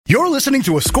You're listening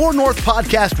to a Score North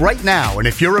podcast right now, and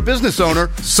if you're a business owner,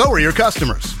 so are your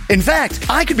customers. In fact,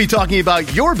 I could be talking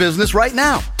about your business right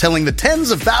now, telling the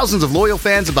tens of thousands of loyal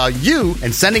fans about you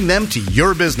and sending them to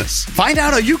your business. Find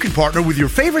out how you can partner with your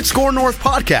favorite Score North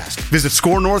podcast. Visit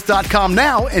scorenorth.com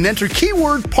now and enter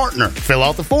keyword partner. Fill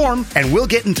out the form, and we'll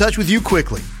get in touch with you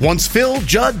quickly. Once Phil,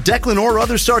 Judd, Declan, or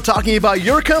others start talking about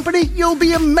your company, you'll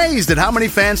be amazed at how many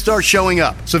fans start showing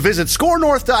up. So visit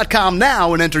scorenorth.com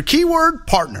now and enter keyword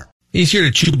partner. He's here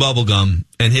to chew bubblegum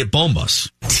and hit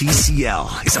Bombas.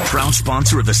 TCL is a proud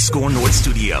sponsor of the Score North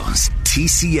Studios.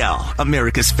 TCL,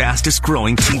 America's fastest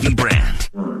growing TV brand.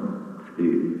 1,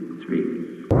 2,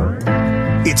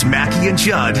 3. It's Mackie and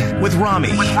Judd with Rami.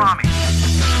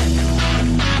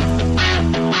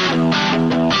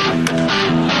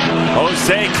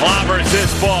 Jose clobbers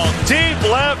this ball.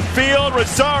 Deep left field.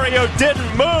 Rosario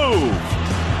didn't move.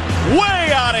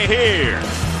 Way out of here.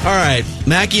 All right,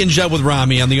 Mackie and Judd with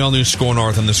Rami on the all-new Score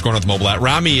North and the Score North mobile app.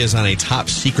 Rami is on a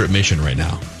top-secret mission right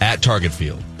now at Target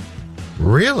Field.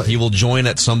 Really? He will join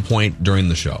at some point during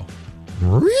the show.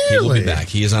 Really? He will be back.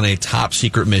 He is on a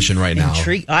top-secret mission right now.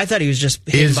 I thought he was just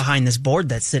hidden behind this board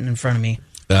that's sitting in front of me.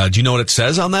 Do you know what it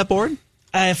says on that board?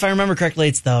 If I remember correctly,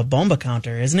 it's the Bomba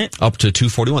counter, isn't it? Up to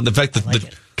 241. The fact that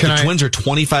the Twins are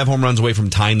 25 home runs away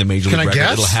from tying the Major League record.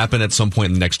 Guess? It'll happen at some point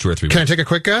in the next 2 or 3 weeks. Can I take a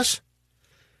quick guess?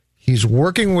 He's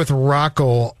working with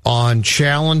Rocco on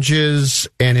challenges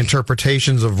and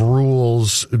interpretations of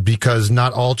rules because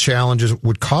not all challenges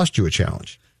would cost you a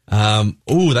challenge.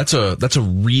 That's a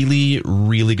really,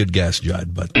 really good guess,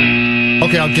 Judd. But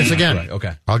okay, I'll guess again. Right,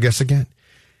 okay, I'll guess again.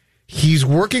 He's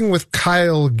working with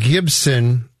Kyle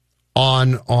Gibson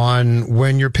on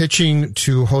when you're pitching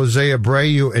to Jose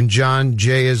Abreu and John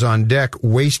Jay is on deck,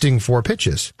 wasting 4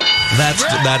 pitches.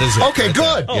 That is it. Okay,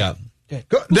 good. Oh. Yeah.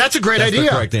 Good. That's a great idea. The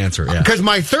correct answer, yeah. Because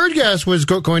my third guess was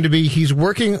going to be he's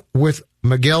working with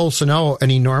Miguel Sano, an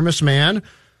enormous man,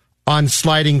 on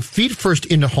sliding feet first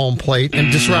into home plate and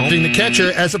disrupting the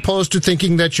catcher, as opposed to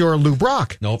thinking that you're Lou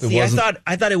Brock. Nope, it wasn't.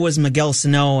 I thought it was Miguel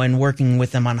Sano and working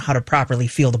with him on how to properly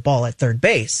field the ball at third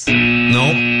base.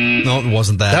 No, it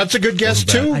wasn't that. That's a good guess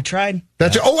too. I tried.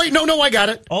 Oh wait, no, I got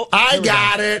it. I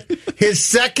got it. His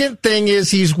second thing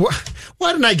is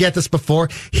why didn't I get this before?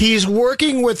 He's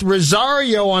working with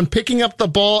Rosario on picking up the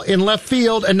ball in left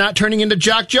field and not turning into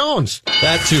Jock Jones.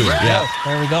 That too. Yeah.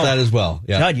 There we go. That as well.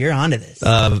 Yeah. Judd, you're onto this.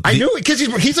 I knew it because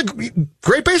he's a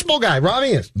great baseball guy. Rami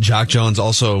is. Jock Jones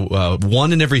also,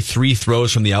 1 in every 3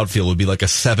 throws from the outfield would be like a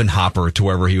 7-hopper to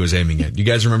wherever he was aiming it. You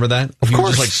guys remember that? Of he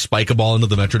course. Would just spike a ball into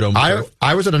the Metrodome.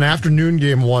 I was at an afternoon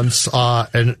game once,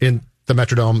 in the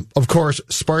Metrodome, of course,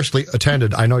 sparsely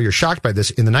attended. I know you're shocked by this.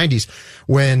 In the 90s,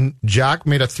 when Jock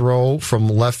made a throw from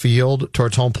left field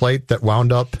towards home plate that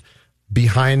wound up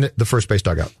behind the first base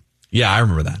dugout. Yeah, I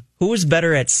remember that. Who was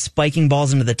better at spiking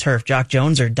balls into the turf, Jock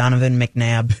Jones or Donovan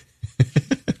McNabb?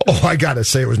 I gotta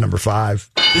say it was number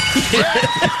 5.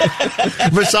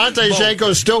 Visante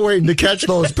Shanko's still waiting to catch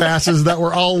those passes that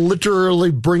were all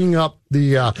literally bringing up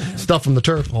the stuff from the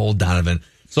turf. Old Donovan.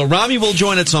 So Rami will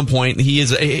join at some point.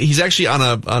 He's actually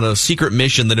on a secret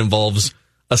mission that involves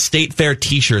a State Fair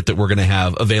T-shirt that we're going to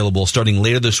have available starting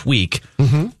later this week,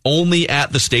 only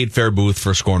at the State Fair booth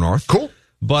for Score North. Cool.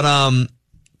 But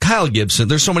Kyle Gibson,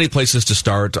 there's so many places to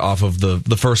start off of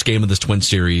the first game of this Twin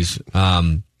Series.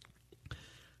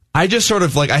 I just sort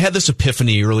of I had this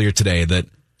epiphany earlier today that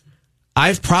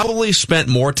I've probably spent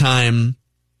more time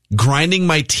grinding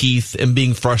my teeth and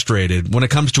being frustrated when it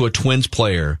comes to a Twins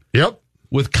player. Yep.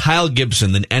 With Kyle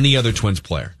Gibson than any other Twins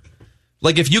player.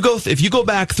 If you go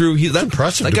back through, that's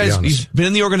impressive. That guy's he's been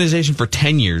in the organization for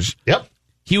 10 years. Yep.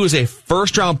 He was a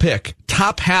first-round pick,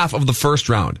 top half of the first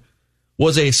round.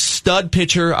 Was a stud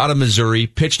pitcher out of Missouri,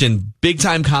 pitched in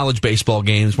big-time college baseball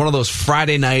games, one of those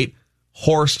Friday night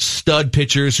horse stud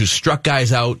pitchers who struck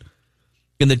guys out.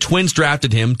 And the Twins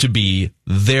drafted him to be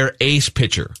their ace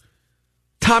pitcher.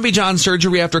 Tommy John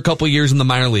surgery after a couple years in the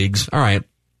minor leagues. All right.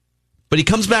 But he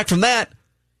comes back from that,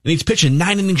 and he's pitching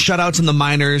 9-inning shutouts in the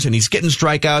minors, and he's getting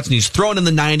strikeouts, and he's throwing in the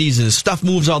 90s, and his stuff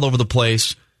moves all over the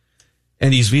place.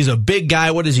 And he's a big guy.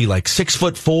 What is he,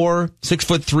 6'4",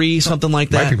 6'3", something like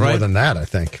that? Might be right? more than that, I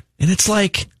think. And it's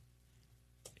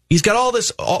he's got all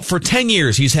this for 10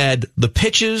 years. He's had the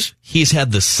pitches, he's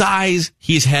had the size,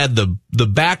 he's had the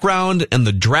background and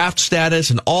the draft status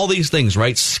and all these things,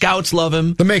 right? Scouts love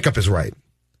him. The makeup is right.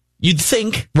 You'd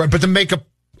think. Right, but the makeup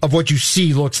of what you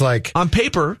see looks like on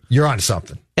paper you're onto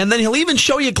something. And then he'll even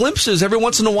show you glimpses every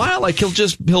once in a while.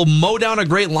 He'll mow down a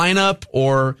great lineup,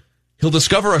 or he'll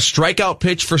discover a strikeout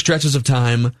pitch for stretches of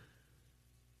time.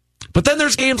 But then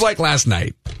there's games like last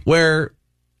night where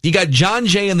you got John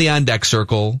Jay in the on-deck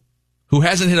circle, who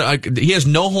hasn't hit he has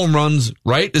no home runs,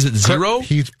 right? Is it 0?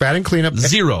 He's batting cleanup.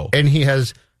 0. And he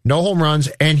has no home runs,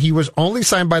 and he was only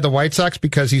signed by the White Sox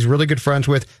because he's really good friends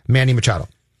with Manny Machado.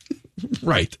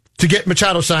 Right. To get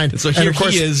Machado signed. So here and of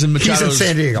course, he is, and he's in Machado's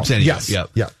San Diego. Yes.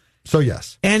 Yep. Yeah. So,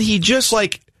 yes. And he just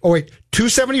like... Oh, wait.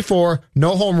 274,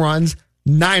 no home runs,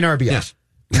 9 RBIs.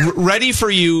 Yeah. Ready for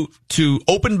you to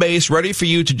open base, ready for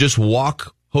you to just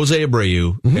walk Jose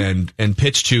Abreu and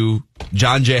pitch to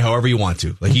John Jay however you want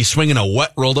to. Like he's swinging a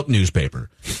wet rolled up newspaper.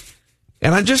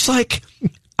 And I'm just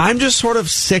sort of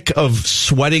sick of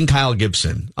sweating Kyle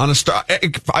Gibson on a star.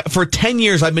 For 10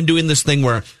 years, I've been doing this thing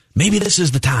where maybe this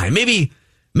is the time. Maybe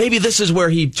this is where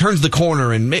he turns the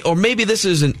corner, or maybe this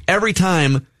isn't. Every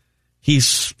time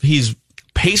he's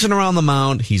pacing around the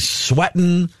mound, he's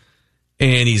sweating,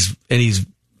 and he's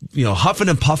huffing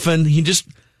and puffing.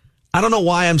 I don't know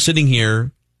why I'm sitting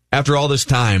here after all this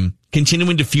time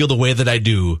continuing to feel the way that I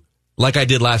do, like I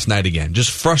did last night again, just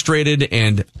frustrated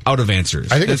and out of answers.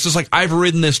 I think it's just like I've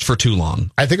ridden this for too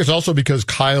long. I think it's also because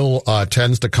Kyle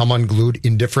tends to come unglued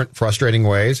in different frustrating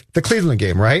ways. The Cleveland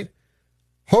game, right?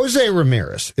 Jose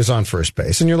Ramirez is on first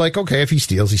base, and you're like, okay, if he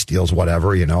steals,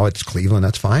 whatever, it's Cleveland,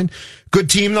 that's fine. Good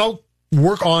team, though,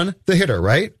 work on the hitter,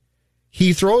 right?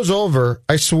 He throws over,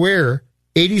 I swear,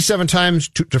 87 times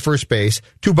to first base,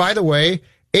 by the way,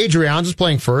 Adrian's is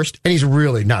playing first, and he's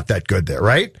really not that good there,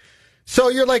 right? So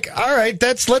you're like, all right,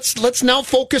 let's now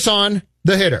focus on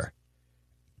the hitter.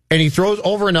 And he throws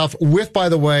over enough with, by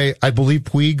the way, I believe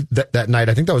Puig that night.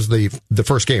 I think that was the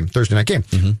first game, Thursday night game.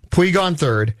 Mm-hmm. Puig on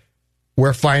third,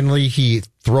 where finally he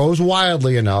throws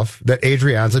wildly enough that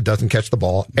Adrianza doesn't catch the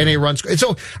ball and a run. And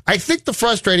so I think the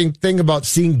frustrating thing about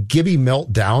seeing Gibby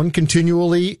melt down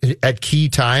continually at key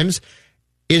times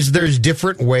is there's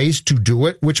different ways to do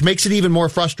it, which makes it even more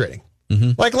frustrating.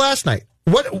 Mm-hmm. Like last night,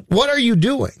 what are you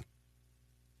doing?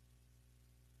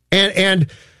 And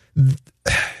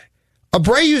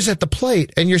Abreu's at the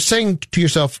plate, and you're saying to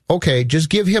yourself, okay, just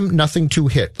give him nothing to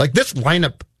hit. Like this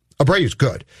lineup, Abreu's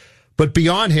good, but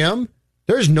beyond him,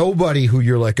 there's nobody who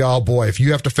you're like, oh boy, if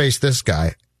you have to face this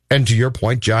guy. And to your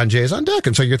point, John Jay is on deck.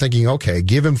 And so you're thinking, okay,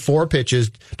 give him 4 pitches.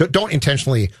 Don't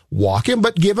intentionally walk him,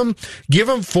 but give him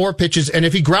 4 pitches. And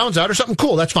if he grounds out or something,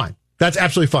 cool, that's fine. That's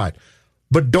absolutely fine.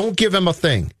 But don't give him a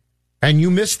thing. And you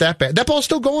missed that bat. That ball's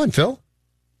still going, Phil.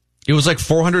 It was like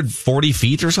 440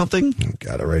 feet or something.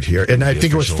 Got it right here. And I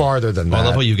think it was farther than that. I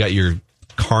love how you got your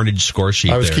carnage score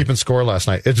sheet. I was keeping score last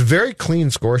night. It's a very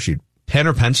clean score sheet. Pen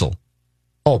or pencil?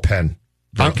 Oh, pen.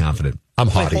 Very confident. I'm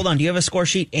haughty. Hold on. Do you have a score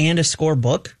sheet and a score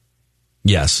book?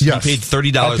 Yes. You paid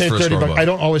 $30 for a scorebook. I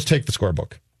don't always take the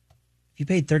scorebook. If you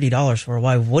paid $30 for it,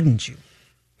 why wouldn't you?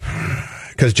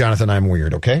 Because, Jonathan, I'm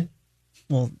weird, okay?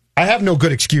 Well, I have no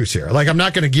good excuse here. Like, I'm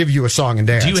not going to give you a song and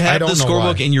dance. Do you have the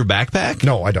scorebook in your backpack?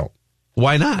 No, I don't.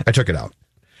 Why not? I took it out.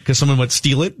 Because someone would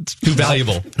steal it? It's too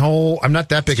valuable. No, I'm not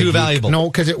that big. It's too valuable. No,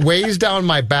 because it weighs down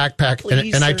my backpack.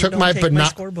 Please, and I sir, took don't my take my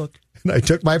scorebook. I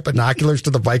took my binoculars to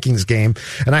the Vikings game,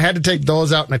 and I had to take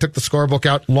those out, and I took the scorebook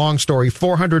out. Long story,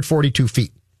 442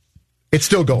 feet. It's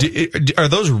still going. Are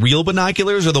those real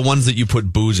binoculars or the ones that you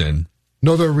put booze in?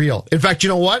 No, they're real. In fact, you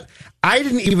know what? I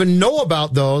didn't even know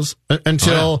about those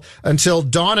until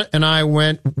Dawn and I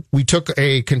went. We took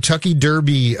a Kentucky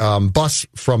Derby bus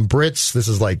from Brits. This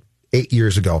is like 8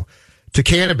 years ago to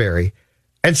Canterbury,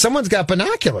 and someone's got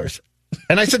binoculars.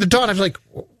 And I said to Dawn, I was like,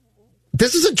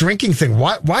 this is a drinking thing.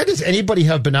 Why does anybody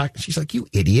have binoculars? She's like, you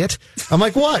idiot. I'm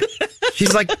like, what?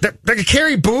 She's like, they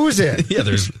carry booze in. Yeah,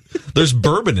 there's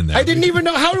bourbon in there. I didn't even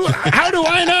know. How do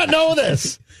I not know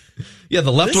this? Yeah,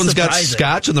 the left one's got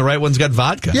scotch and the right one's got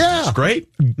vodka. Yeah. It's great.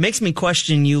 Makes me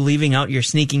question you leaving out your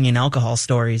sneaking in alcohol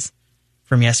stories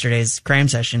from yesterday's crime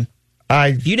session.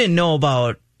 You didn't know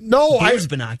about booze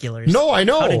binoculars. No, I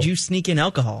know. How did you sneak in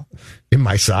alcohol? In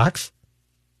my socks.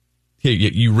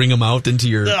 You wring them out into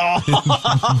your...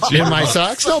 In my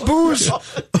socks? No, booze.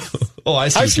 Oh, I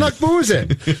see. I snuck booze in.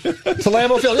 To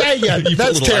Lambeau Field. Yeah,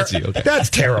 that's terrible. Okay. That's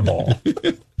terrible.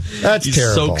 That's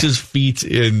terrible. He soaks his feet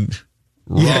in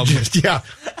rum. Yeah.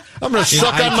 I'm going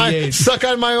to suck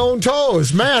on my own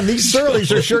toes. Man, these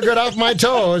Surleys are sure good off my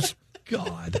toes.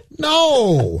 God.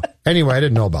 No. Anyway, I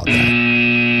didn't know about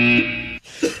that.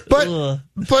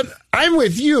 But I'm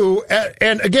with you.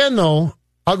 And again, though,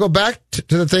 I'll go back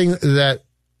to the thing that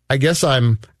I guess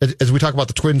as we talk about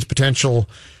the Twins' potential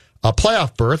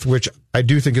playoff berth, which I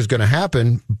do think is going to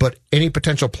happen, but any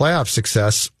potential playoff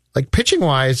success, like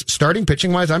starting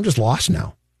pitching wise, I'm just lost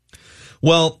now.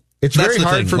 Well, it's very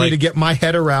hard for me to get my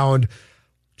head around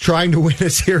trying to win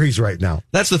a series right now.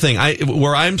 That's the thing.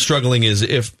 Where I'm struggling is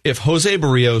if Jose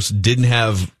Barrios didn't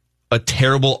have a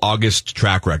terrible August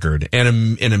track record and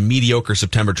a mediocre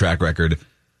September track record,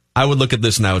 I would look at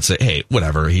this and I would say, hey,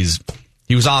 whatever. He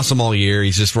was awesome all year.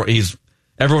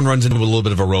 Everyone runs into a little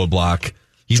bit of a roadblock.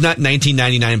 He's not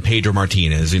 1999 Pedro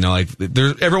Martinez,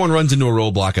 everyone runs into a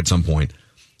roadblock at some point.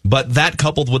 But that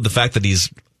coupled with the fact that he's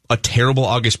a terrible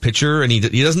August pitcher and he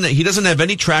doesn't have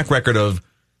any track record of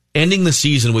ending the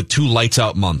season with 2 lights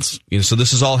out months. So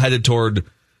this is all headed toward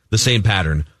the same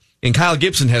pattern. And Kyle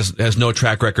Gibson has no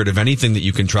track record of anything that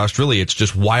you can trust, really. It's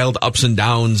just wild ups and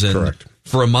downs. And correct.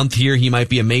 For a month here, he might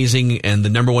be amazing and the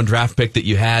number 1 draft pick that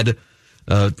you had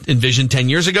envisioned 10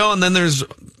 years ago. And then there's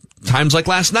times like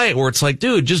last night where it's like,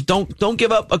 dude, just don't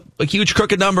give up a huge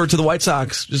crooked number to the White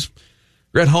Sox. Just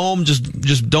you're at home.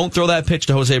 Just don't throw that pitch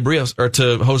to Jose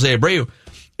Abreu.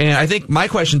 And I think my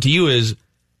question to you is,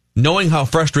 knowing how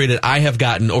frustrated I have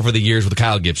gotten over the years with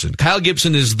Kyle Gibson. Kyle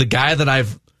Gibson is the guy that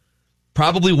I've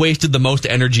probably wasted the most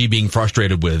energy being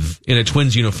frustrated with in a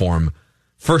Twins uniform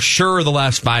for sure the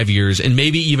last 5 years, and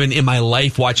maybe even in my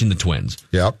life watching the Twins.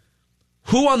 Yep.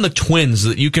 Who on the Twins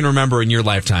that you can remember in your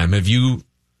lifetime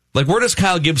where does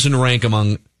Kyle Gibson rank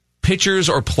among pitchers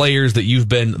or players that you've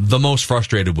been the most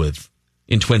frustrated with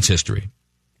in Twins history?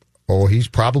 Oh, he's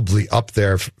probably up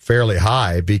there fairly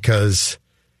high because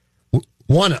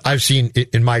one, I've seen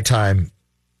in my time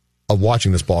of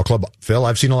watching this ball club, Phil,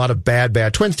 I've seen a lot of bad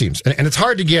Twins teams. And it's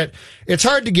hard to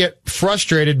get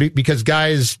frustrated because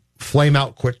guys flame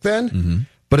out quick then. Mm-hmm.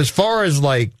 But as far as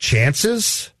like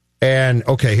chances and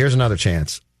okay, here's another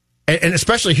chance. And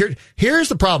especially here's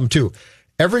the problem too.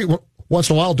 Every once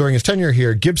in a while during his tenure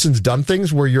here, Gibson's done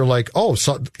things where you're like, oh,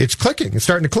 so it's clicking. It's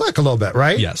starting to click a little bit,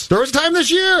 right? Yes. There was a time this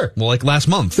year. Well, like last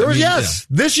month.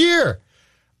 This year.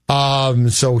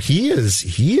 So he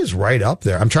is right up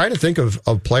there. I'm trying to think of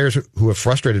players who have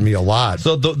frustrated me a lot.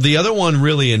 So the other one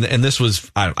really, and this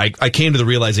was, I came to the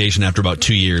realization after about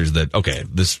 2 years that, okay,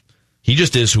 he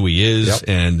just is who he is. Yep.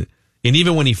 And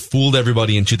even when he fooled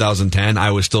everybody in 2010,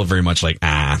 I was still very much like,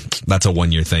 that's a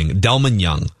 1 year thing. Delmon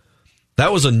Young.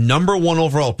 That was a number 1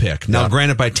 overall pick. Now,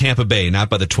 granted by Tampa Bay, not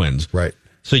by the Twins. Right.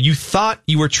 So you thought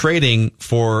you were trading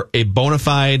for a bona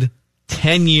fide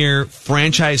 10-year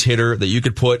franchise hitter that you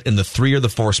could put in the 3 or the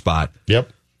 4 spot. Yep.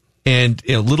 And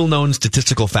little known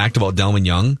statistical fact about Delmon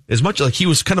Young, as much like he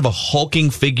was kind of a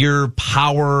hulking figure,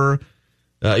 power.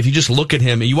 If you just look at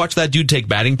him and you watch that dude take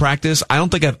batting practice, I don't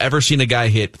think I've ever seen a guy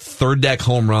hit third deck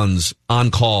home runs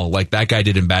on call like that guy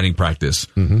did in batting practice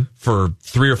for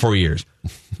 3 or 4 years.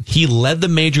 He led the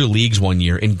major leagues 1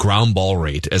 year in ground ball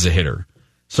rate as a hitter.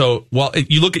 So while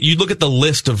you look at the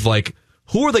list of like,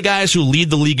 who are the guys who lead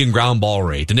the league in ground ball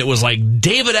rate? And it was like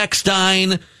David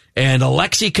Eckstein and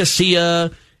Alexi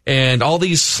Casilla and all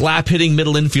these slap hitting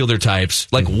middle infielder types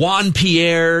like Juan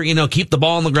Pierre, keep the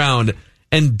ball on the ground.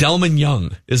 And Delmon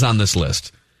Young is on this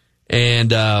list.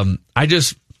 And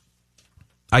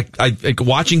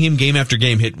watching him game after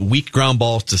game hit weak ground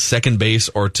balls to second base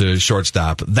or to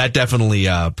shortstop, that definitely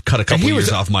cut a couple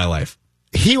years off my life.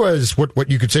 He was what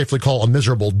you could safely call a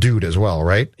miserable dude as well,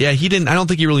 right? Yeah, I don't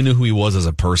think he really knew who he was as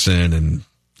a person, and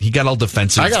he got all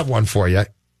defensive. I got one for you.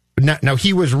 Now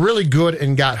he was really good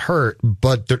and got hurt,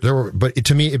 but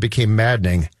to me it became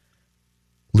maddening.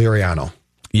 Liriano.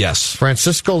 Yes.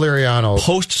 Francisco Liriano.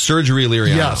 Post-surgery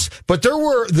Liriano. Yes. But there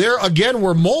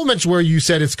were moments where you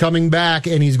said it's coming back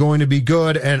and he's going to be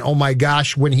good, and oh my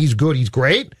gosh, when he's good, he's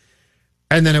great.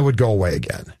 And then it would go away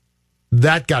again.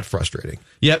 That got frustrating.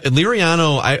 Yeah,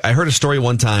 Liriano, I heard a story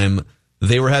one time.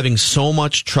 They were having so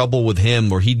much trouble with him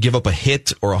where he'd give up a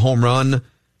hit or a home run,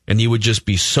 and he would just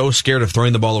be so scared of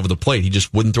throwing the ball over the plate. He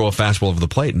just wouldn't throw a fastball over the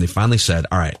plate. And they finally said,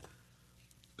 all right,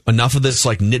 enough of this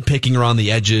like nitpicking around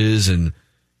the edges, and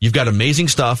you've got amazing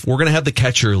stuff. We're going to have the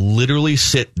catcher literally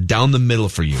sit down the middle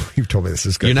for you. You've told me this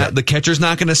is good. The catcher's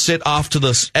not going to sit off to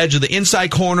the edge of the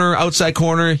inside corner, outside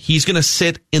corner. He's going to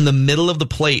sit in the middle of the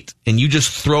plate, and you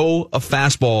just throw a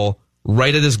fastball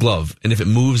right at his glove. And if it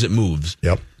moves, it moves.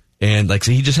 Yep. And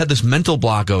so he just had this mental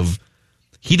block of,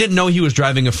 he didn't know he was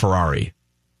driving a Ferrari.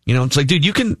 It's like, dude,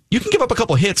 you can give up a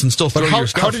couple hits and still throw your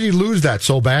stuff. How did he lose that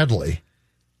so badly?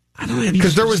 I don't know.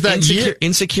 Because there was that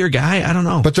insecure guy. I don't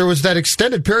know. But there was that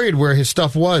extended period where his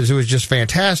stuff it was just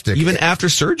fantastic. Even after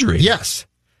surgery. Yes.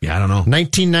 Yeah, I don't know.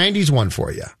 1990s one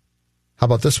for you. How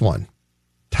about this one?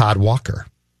 Todd Walker.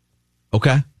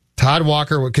 Okay. Todd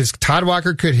Walker, because Todd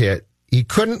Walker could hit. He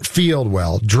couldn't field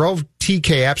well. Drove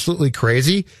TK absolutely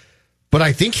crazy. But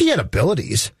I think he had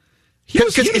abilities. He had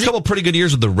a couple pretty good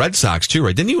years with the Red Sox, too,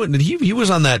 right? Didn't he? He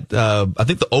was on that, I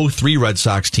think the 03 Red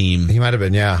Sox team. He might have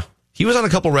been, yeah. He was on a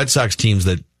couple Red Sox teams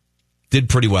that did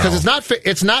pretty well. Because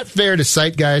it's not fair to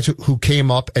cite guys who came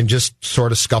up and just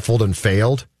sort of scuffled and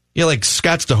failed. Yeah, like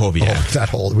Scott Stahovia. Oh, that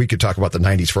whole, we could talk about the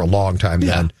 90s for a long time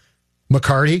then.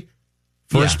 McCarty,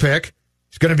 first pick.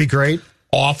 He's going to be great.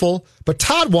 Awful. But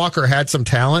Todd Walker had some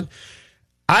talent.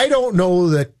 I don't know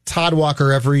that Todd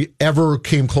Walker ever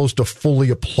came close to fully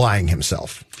applying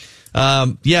himself.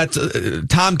 Tom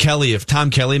Kelly, if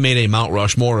Tom Kelly made a Mount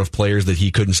Rushmore of players that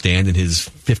he couldn't stand in his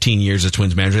 15 years as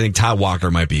Twins manager, I think Todd Walker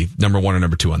might be number 1 or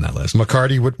number 2 on that list.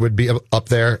 McCarty would be up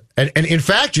there. And in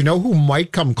fact, you know who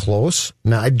might come close?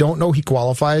 Now, I don't know he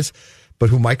qualifies, but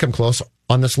who might come close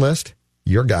on this list?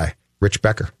 Your guy, Rich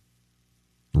Becker.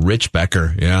 Rich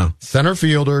Becker, yeah. Center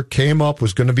fielder, came up,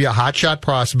 was going to be a hotshot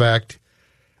prospect.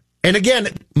 And again,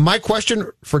 my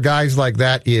question for guys like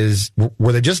that is,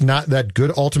 were they just not that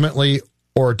good ultimately,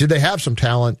 or did they have some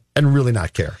talent and really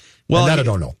not care? Well, and that I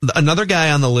don't know. Another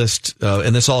guy on the list,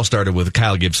 and this all started with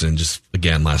Kyle Gibson, just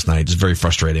again last night, just very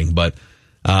frustrating. But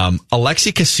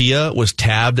Alexi Casilla was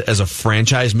tabbed as a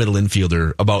franchise middle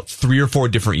infielder about 3 or 4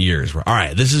 different years. All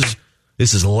right, this is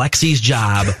Lexi's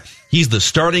job. He's the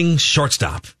starting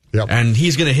shortstop. Yep. And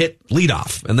he's going to hit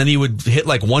leadoff. And then he would hit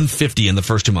like 150 in the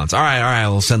first 2 months. All right,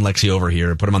 we'll send Lexi over here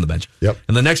and put him on the bench. Yep.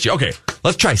 And the next year, okay,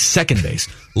 let's try second base.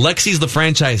 Lexi's the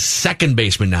franchise second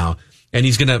baseman now. And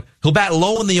he'll bat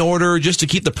low in the order just to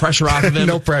keep the pressure off of him.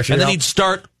 No pressure. And then he'd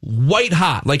start white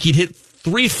hot. Like he'd hit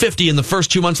 350 in the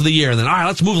first 2 months of the year. And then, all right,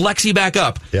 let's move Lexi back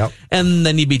up. Yep. And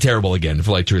then he'd be terrible again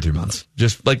for like 2 or 3 months.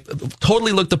 Just like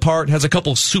totally looked apart. Has a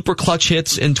couple super clutch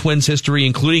hits in Twins history,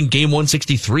 including game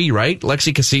 163, right?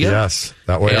 Lexi Casilla? Yes,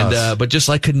 that was. But just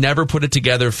like could never put it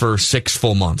together for 6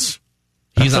 full months.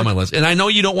 He's on my list. And I know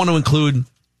you don't want to include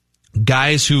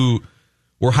guys who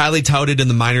were highly touted in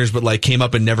the minors, but like came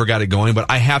up and never got it going. But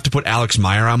I have to put Alex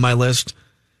Meyer on my list.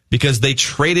 Because they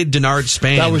traded Denard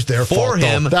Span for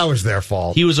him. That was their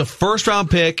fault. He was a first-round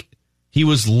pick. He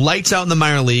was lights out in the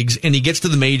minor leagues, and he gets to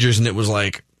the majors, and it was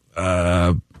like...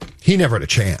 he never had a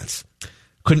chance.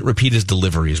 Couldn't repeat his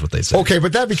delivery, is what they said. Okay,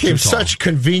 but that became such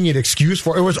convenient excuse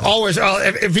for it. Was always,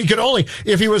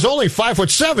 if he was only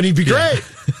 5'7", he'd be great.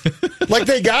 Like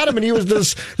they got him, and he was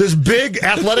this big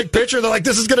athletic pitcher. They're like,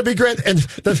 this is going to be great. And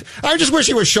I just wish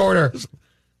he was shorter.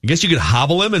 I guess you could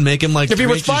hobble him and make him like. If he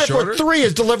was 5'3",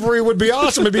 his delivery would be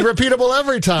awesome. It'd be repeatable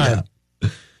every time. Yeah.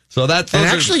 So that's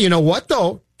actually, you know what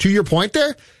though? To your point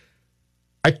there,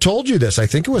 I told you this. I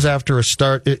think it was after a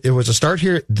start. It was a start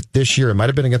here this year. It might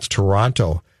have been against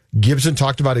Toronto. Gibson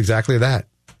talked about exactly that.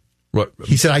 What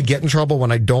he said? I get in trouble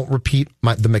when I don't repeat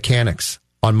the mechanics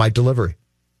on my delivery.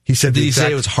 He said. Did he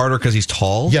say it was harder because he's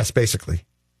tall? Yes, basically.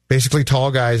 Basically,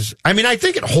 tall guys. I mean, I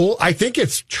think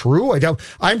it's true.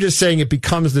 I'm just saying it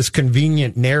becomes this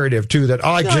convenient narrative too. That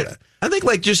I think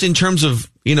like just in terms of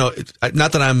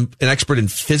not that I'm an expert in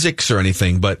physics or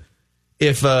anything, but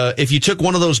if you took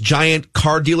one of those giant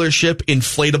car dealership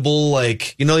inflatable,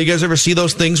 like you guys ever see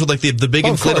those things with like the big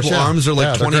inflatable arms are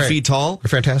like 20 feet tall? They're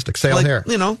fantastic. Sail hair.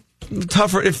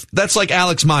 Tougher if that's like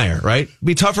Alex Meyer, right?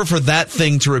 Be tougher for that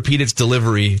thing to repeat its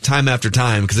delivery time after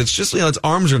time because it's just its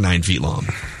arms are 9 feet long.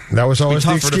 That was always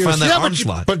the tougher excuse. to find that arm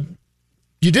slot. But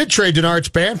you did trade Denard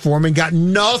Span for him and got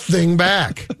nothing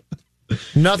back.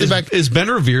 Nothing back. Is Ben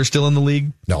Revere still in the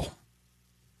league? No,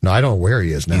 I don't know where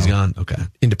he is now. He's gone. Okay,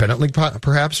 independent league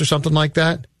perhaps or something like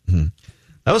that. Mm-hmm.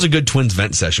 That was a good Twins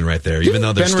vent session right there, even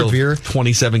though they're still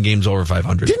 27 games over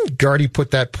 500. Didn't Gardy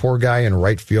put that poor guy in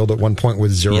right field at one point with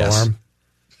zero arm?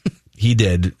 He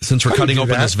did. Since we're cutting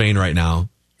open this vein right now,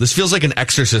 this feels like an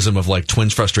exorcism of like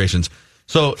Twins frustrations.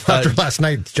 So after last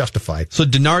night, it's justified. So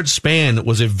Denard Span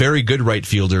was a very good right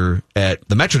fielder at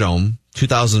the Metrodome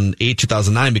 2008,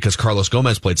 2009 because Carlos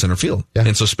Gomez played center field. Yeah.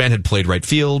 And so Span had played right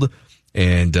field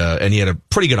and he had a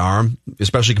pretty good arm,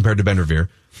 especially compared to Ben Revere.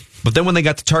 But then when they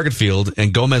got to target field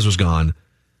and Gomez was gone,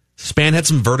 Span had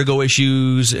some vertigo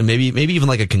issues and maybe even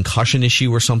like a concussion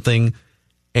issue or something.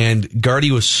 And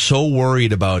Gardy was so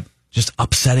worried about just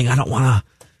upsetting. I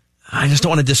just don't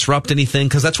want to disrupt anything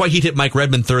because that's why he'd hit Mike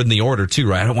Redmond third in the order too,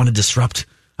 right? I don't want to disrupt.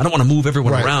 I don't want to move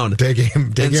everyone around. Day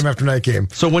game after night game.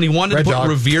 So when he wanted to put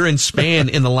Revere and Span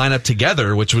in the lineup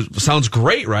together, which sounds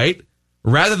great, right?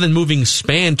 Rather than moving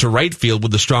Span to right field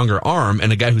with the stronger arm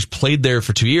and a guy who's played there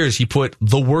for 2 years, he put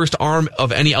the worst arm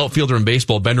of any outfielder in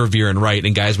baseball, Ben Revere, in right,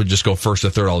 and guys would just go first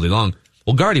or third all day long.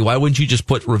 Well, Gardy, why wouldn't you just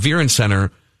put Revere in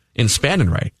center and Span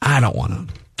in right? I don't want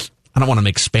to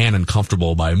make Span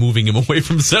uncomfortable by moving him away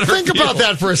from center field. Think about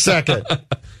that for a second.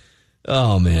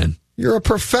 Oh, man. You're a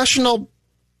professional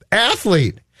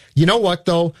athlete. You know what,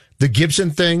 though? The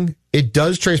Gibson thing, it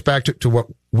does trace back to what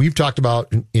we've talked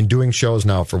about in doing shows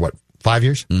now for 5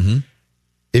 years? Mm-hmm.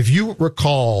 If you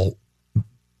recall,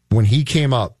 when he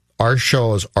came up, our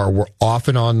shows were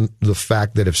often on the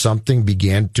fact that if something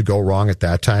began to go wrong at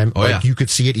that time, you could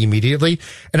see it immediately.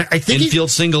 And I think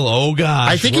infield single. Oh gosh,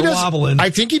 I think wobbling.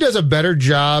 I think he does a better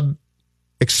job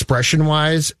expression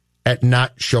wise at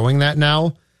not showing that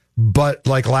now. But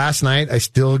like last night, I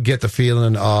still get the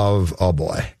feeling of, oh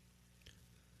boy.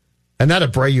 And that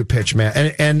Abreu pitch,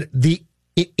 man. And the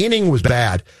inning was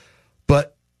bad,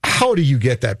 but how do you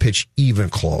get that pitch even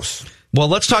close? Well,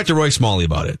 let's talk to Roy Smalley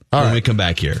about it when we come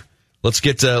back here. Let's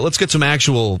get some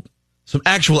actual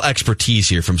expertise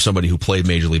here from somebody who played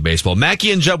Major League Baseball.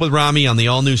 Mackey and Judd with Rami on the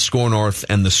all-new Score North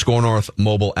and the Score North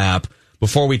mobile app.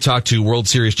 Before we talk to World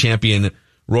Series champion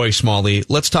Roy Smalley,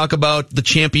 let's talk about the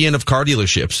champion of car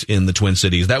dealerships in the Twin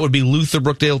Cities. That would be Luther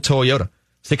Brookdale Toyota,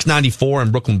 694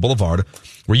 on Brooklyn Boulevard,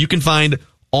 where you can find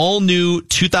all new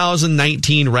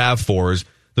 2019 RAV4s.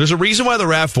 There's a reason why the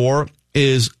RAV4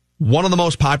 is one of the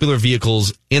most popular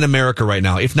vehicles in America right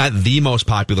now, if not the most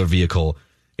popular vehicle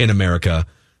in America.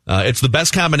 It's the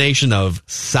best combination of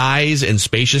size and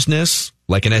spaciousness,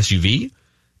 like an SUV,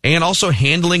 and also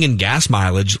handling and gas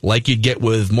mileage, like you'd get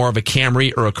with more of a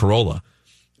Camry or a Corolla.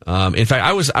 In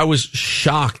fact, I was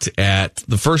shocked at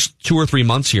the first 2 or 3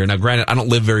 months here. Now, granted, I don't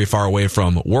live very far away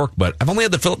from work, but I've only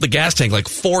had to fill up the gas tank like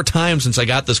 4 times since I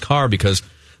got this car because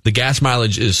the gas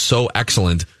mileage is so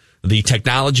excellent. The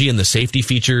technology and the safety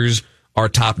features are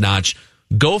top notch.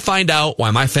 Go find out why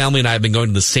my family and I have been going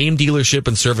to the same dealership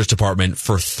and service department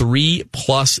for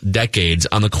 3+ decades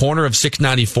on the corner of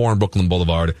 694 and Brooklyn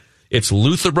Boulevard. It's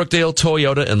Luther Brookdale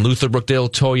Toyota and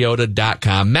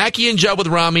LutherBrookdaleToyota.com. Mackey and Judd with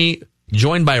Rami,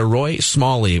 joined by Roy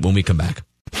Smalley when we come back.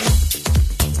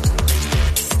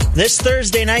 This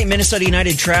Thursday night, Minnesota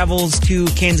United travels to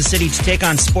Kansas City to take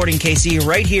on Sporting KC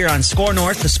right here on Score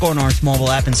North, the Score North mobile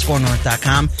app, and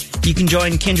ScoreNorth.com. You can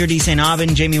join Kendra D. St.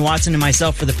 Aubin, Jamie Watson, and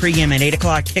myself for the pregame at 8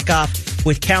 o'clock kickoff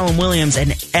with Callum Williams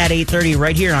and at 8:30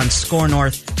 right here on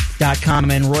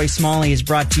ScoreNorth.com. And Roy Smalley is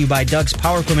brought to you by Doug's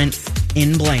Power Equipment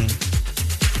in Blaine.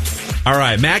 All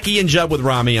right, Mackey and Judd with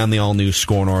Rami on the all-new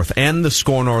Score North and the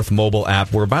Score North mobile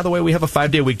app, where, by the way, we have a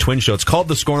 5-day-a-week twin show. It's called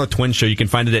the Score North Twin Show. You can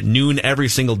find it at noon every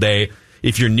single day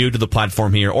if you're new to the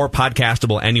platform here, or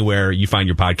podcastable anywhere you find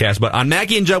your podcast. But on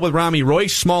Mackey and Judd with Rami, Roy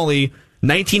Smalley,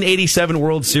 1987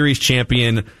 World Series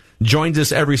champion, joins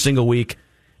us every single week.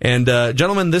 And,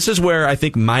 gentlemen, this is where I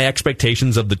think my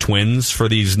expectations of the Twins for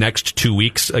these next 2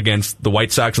 weeks against the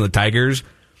White Sox and the Tigers,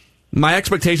 my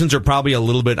expectations are probably a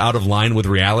little bit out of line with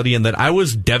reality, and that I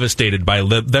was devastated by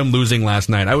them losing last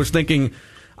night. I was thinking,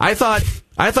 I thought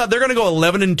they're going to go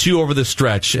 11-2 over the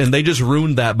stretch, and they just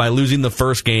ruined that by losing the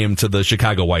first game to the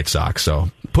Chicago White Sox.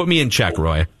 So put me in check,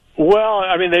 Roy. Well,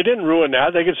 I mean, they didn't ruin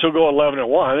that. They could still go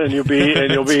 11-1, and you'll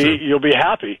be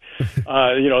happy.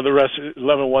 The rest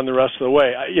 11-1 the rest of the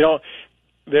way.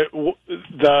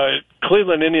 The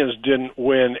Cleveland Indians didn't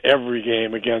win every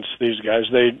game against these guys.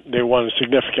 They won a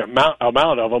significant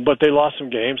amount of them, but they lost some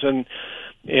games, and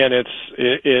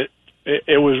it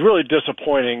was really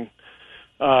disappointing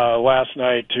last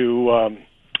night to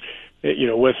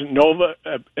with Nova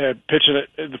pitching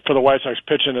for the White Sox,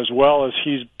 pitching as well as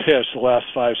he's pitched the last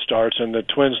 5 starts, and the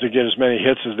Twins to get as many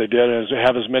hits as they did and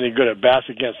have as many good at bats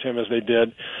against him as they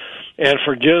did, and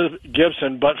for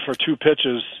Gibson, but for 2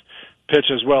 pitches,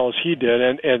 pitch as well as he did,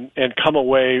 and come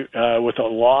away with a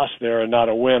loss there and not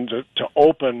a win to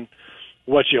open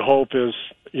what you hope is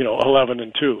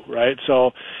 11-2, right?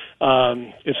 So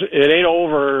it ain't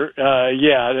over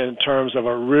yet in terms of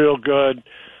a real good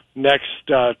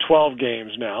next 12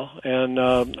 games now,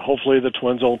 and hopefully the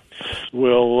Twins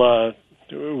will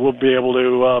be able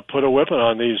to put a whipping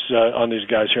on these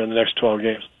guys here in the next 12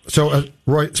 games. So,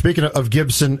 Roy, speaking of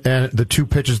Gibson and the 2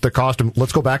 pitches that cost him,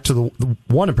 let's go back to the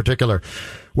one in particular.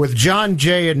 With John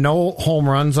Jay and no home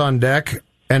runs on deck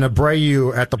and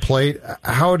Abreu at the plate,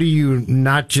 how do you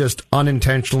not just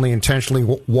intentionally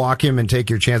walk him and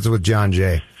take your chances with John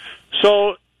Jay?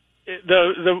 So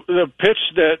the pitch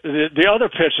the other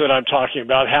pitch that I'm talking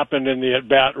about happened in the at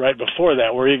bat right before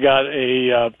that, where he got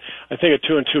I think a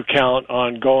 2-2 count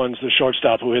on Goins, the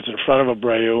shortstop, who hits in front of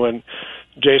Abreu, and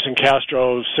Jason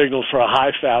Castro signaled for a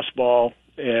high fastball,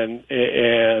 and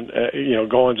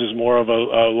Goins is more of a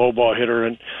low ball hitter,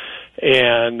 and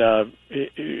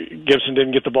Gibson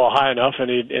didn't get the ball high enough, and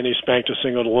he spanked a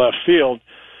single to left field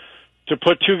to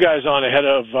put 2 guys on ahead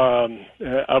of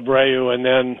Abreu, and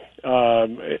then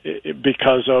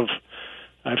because of,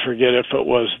 I forget if it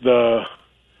was the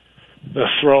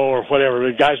throw or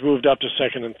whatever, the guys moved up to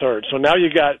second and third. So now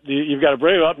you've got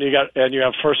Abreu up, and you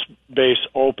have first base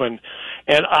open.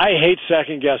 And I hate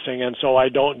second guessing, and so I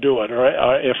don't do it. Or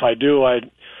if I do, I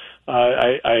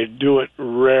I do it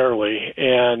rarely,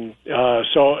 and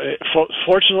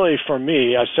fortunately for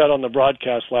me, I said on the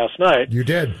broadcast last night. You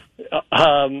did.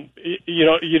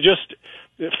 You just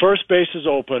first base is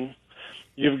open.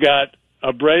 You've got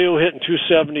Abreu hitting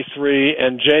 273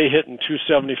 and Jay hitting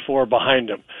 274 behind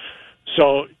him,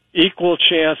 so equal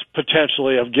chance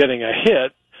potentially of getting a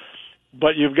hit.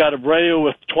 But you've got Abreu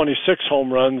with 26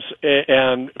 home runs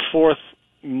and fourth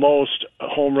most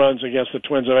home runs against the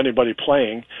Twins of anybody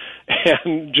playing,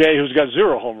 and Jay, who's got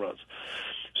 0 home runs.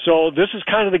 So this is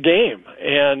kind of the game,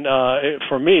 and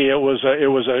for me, it was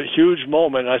a huge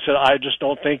moment. I said, I just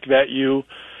don't think that you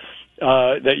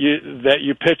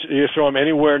throw him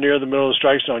anywhere near the middle of the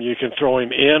strike zone. You can throw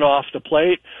him in off the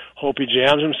plate, hope he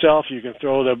jams himself. You can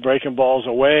throw the breaking balls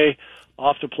away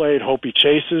off the plate, hope he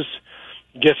chases,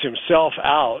 gets himself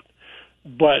out,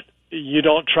 but you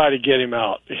don't try to get him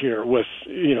out here with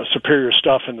superior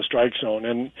stuff in the strike zone.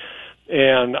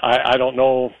 And I don't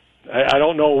know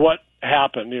what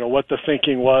happened. What the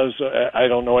thinking was. I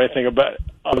don't know anything about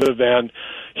other than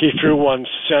he threw one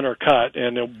center cut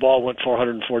and the ball went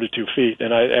 442 feet.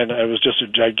 And it was just a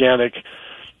gigantic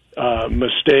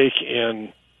mistake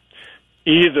in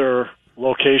either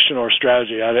location or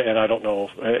strategy. I don't know.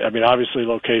 I mean, obviously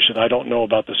location. I don't know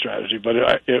about the strategy, but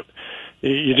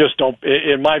you just don't.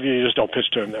 In my view, you just don't pitch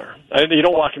to him there. You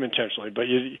don't walk him intentionally, but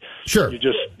you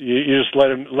just let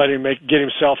him get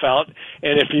himself out.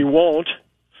 And if he won't,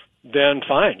 then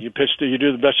fine. You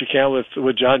do the best you can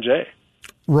with John Jay.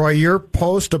 Roy, your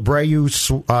post Abreu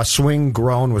swing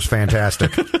groan was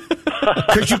fantastic.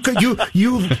 Because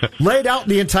you laid out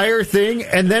the entire thing,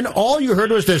 and then all you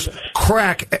heard was this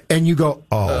crack, and you go,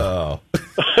 oh.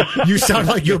 You sound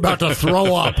like you're about to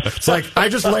throw up. It's like, I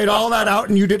just laid all that out,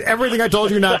 and you did everything I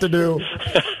told you not to do.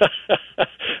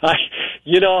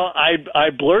 I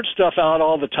blurt stuff out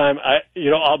all the time.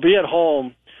 I'll be at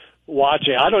home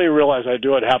watching. I don't even realize I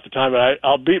do it half the time, but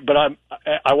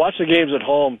I watch the games at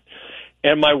home,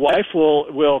 and my wife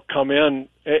will come in.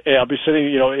 I'll be sitting,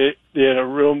 in a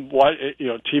room,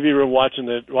 TV room watching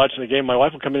the game. My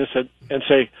wife will come in and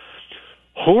say,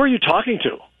 "Who are you talking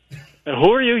to? And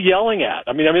who are you yelling at?"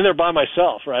 I mean, they're by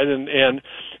myself, right? And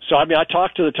so, I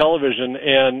talk to the television,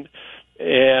 and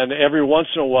every once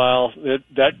in a while,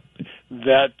 that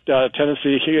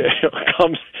tendency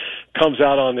comes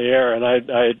out on the air, and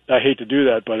I hate to do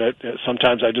that, but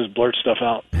sometimes I just blurt stuff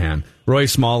out. Man, Roy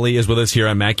Smalley is with us here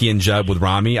on Mackey and Judd with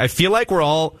Rami. I feel like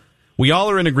we all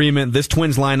are in agreement. This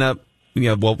Twins lineup,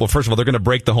 well, first of all, they're going to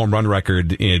break the home run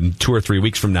record in 2 or 3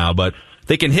 weeks from now, but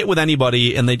they can hit with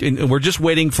anybody, and we're just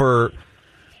waiting for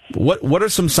what are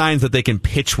some signs that they can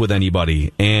pitch with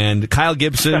anybody. And Kyle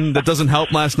Gibson, that doesn't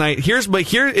help last night. Here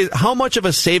is how much of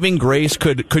a saving grace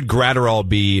could Gratterall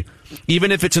be,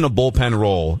 even if it's in a bullpen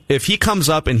role, if he comes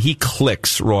up and he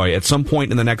clicks, Roy, at some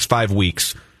point in the next 5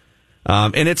 weeks.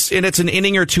 And it's an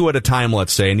inning or two at a time,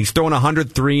 let's say, and he's throwing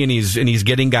 103 and he's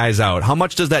getting guys out. How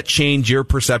much does that change your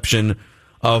perception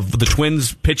of the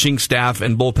Twins pitching staff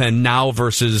and bullpen now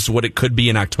versus what it could be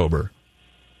in October?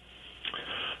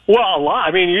 Well, a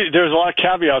lot. There's a lot of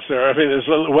caveats there.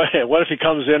 What if he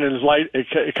comes in and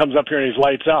it comes up here and he's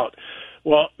lights out?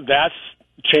 Well, that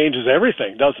changes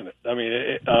everything, doesn't it? I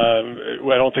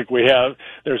don't think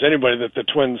there's anybody that the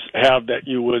Twins have that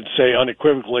you would say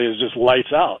unequivocally is just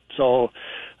lights out. So,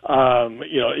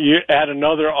 you add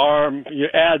another arm, you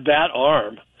add that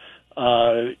arm,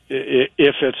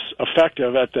 if it's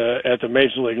effective at the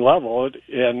major league level,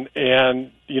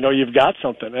 and you've got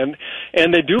something,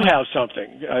 and they do have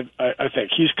something. I think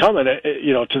he's coming,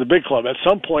 to the big club at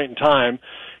some point in time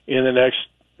in the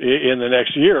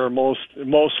next year,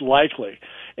 most likely.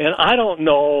 And I don't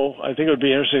know. I think it would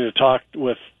be interesting to talk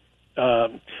with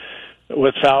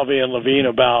Falvey and Levine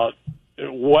about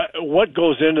what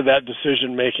goes into that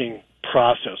decision making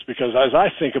process. Because as I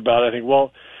think about it, I think,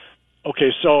 well,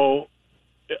 okay, so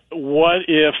what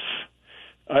if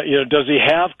does he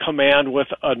have command with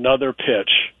another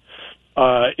pitch?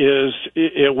 Is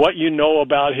what you know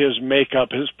about his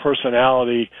makeup, his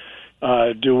personality?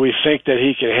 Do we think that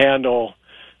he can handle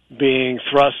being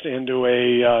thrust into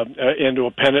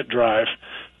a pennant drive?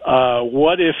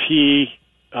 What if he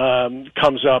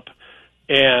comes up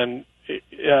and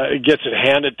gets it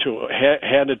handed to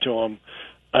him?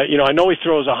 I know he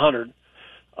throws 100,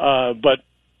 but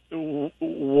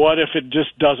what if it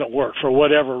just doesn't work for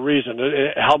whatever reason?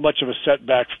 How much of a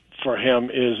setback for him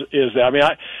is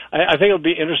that? I think it would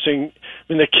be interesting.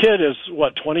 The kid is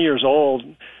 20 years old,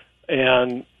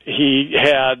 and he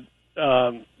had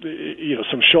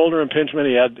some shoulder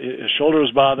impingement. His shoulder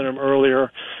was bothering him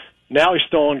earlier. Now he's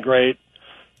throwing great.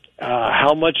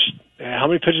 how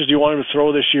many pitches do you want him to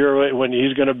throw this year when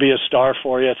he's going to be a star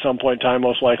for you at some point in time,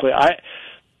 most likely?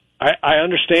 I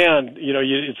understand,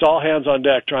 it's all hands on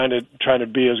deck trying to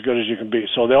be as good as you can be.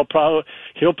 So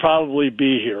he'll probably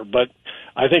be here, but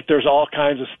I think there's all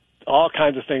kinds of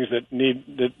things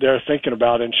that they're thinking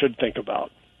about and should think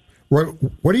about.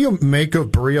 What do you make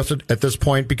of Berrios at this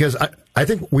point? Because I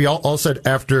think we all said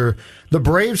after the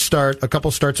Braves start a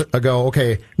couple starts ago,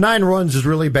 okay, 9 runs is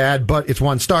really bad, but it's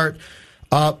one start.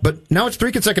 But now it's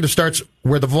 3 consecutive starts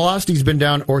where the velocity's been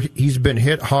down or he's been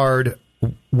hit hard.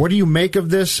 What do you make of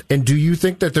this? And do you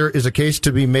think that there is a case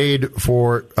to be made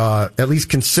for at least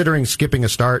considering skipping a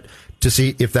start to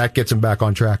see if that gets him back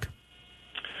on track?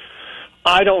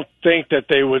 I don't think that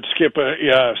they would skip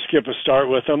a start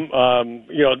with him.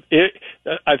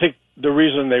 I think the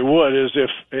reason they would is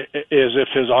if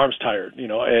his arm's tired.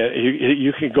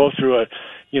 You can go through a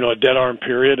dead arm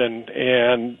period, and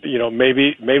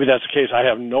maybe that's the case. I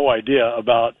have no idea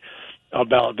about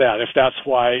that. If that's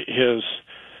why his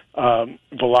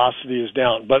velocity is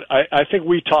down, but I think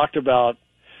we talked about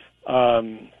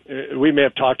we may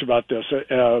have talked about this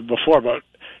before, but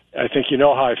I think you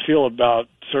know how I feel about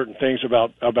certain things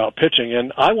about pitching,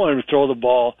 and I want him to throw the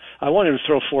ball. I want him to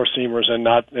throw 4-seamers and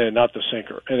not the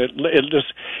sinker. And it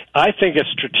just, I think it's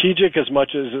strategic as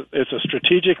much as it's a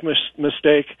strategic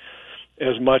mistake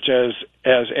as much as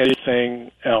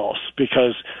anything else,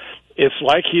 because it's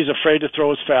like he's afraid to throw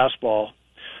his fastball,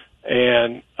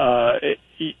 and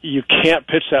you can't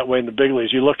pitch that way in the big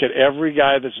leagues. You look at every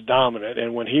guy that's dominant,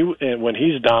 and when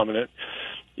he's dominant,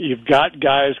 you've got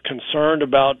guys concerned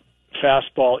about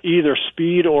fastball, either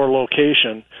speed or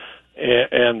location,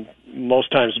 and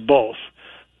most times both.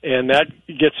 And that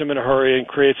gets him in a hurry and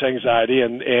creates anxiety,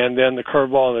 and then the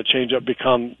curveball and the changeup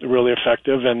become really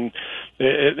effective, and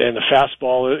the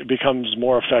fastball it becomes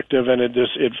more effective, and it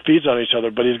feeds on each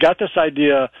other. But he's got this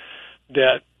idea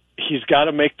that he's got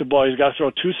to make the ball, he's got to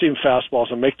throw 2-seam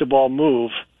fastballs and make the ball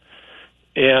move,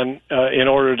 and in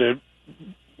order to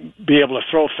be able to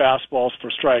throw fastballs for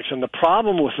strikes. And the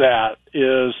problem with that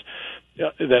is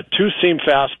that 2-seam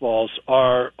fastballs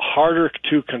are harder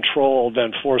to control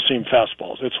than 4-seam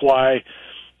fastballs. It's why,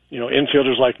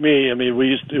 infielders like me,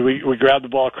 we grab the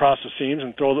ball across the seams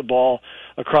and throw the ball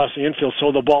across the infield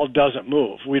so the ball doesn't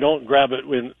move. We don't grab it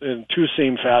in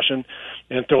 2-seam fashion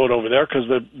and throw it over there because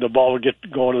the ball would get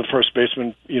going to the first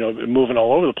baseman, moving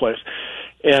all over the place.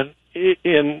 And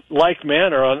in like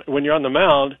manner, when you're on the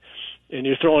mound, and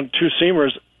you're throwing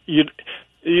 2-seamers,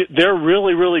 they're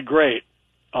really, really great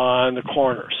on the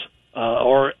corners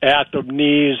or at the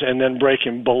knees, and then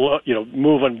breaking below,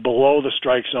 moving below the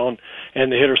strike zone,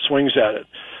 and the hitter swings at it.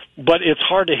 But it's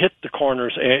hard to hit the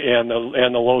corners and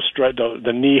the low strike,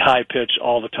 the knee-high pitch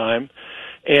all the time.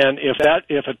 And if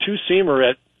a 2-seamer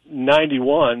at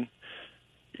 91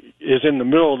 is in the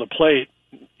middle of the plate,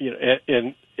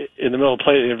 in the middle of the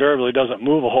plate, it invariably doesn't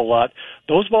move a whole lot.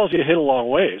 Those balls get hit a long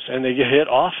ways, and they get hit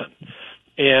often.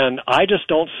 And I just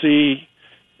don't see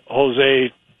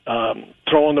Jose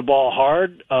throwing the ball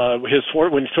hard. When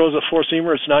he throws a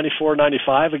 4-seamer, it's 94,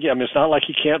 95. Again, it's not like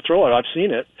he can't throw it. I've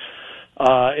seen it.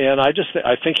 And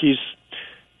I think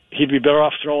he'd be better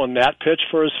off throwing that pitch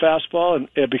for his fastball, and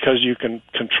because you can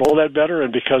control that better,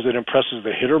 and because it impresses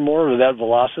the hitter more with that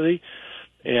velocity.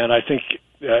 And I think,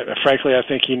 frankly, I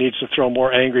think he needs to throw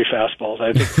more angry fastballs.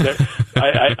 I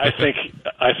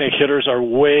think hitters are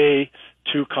way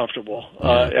too comfortable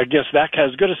against that.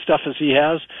 As good a stuff as he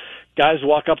has, guys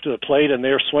walk up to the plate and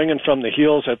they're swinging from the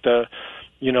heels at the,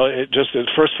 just the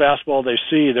first fastball they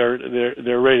see, they're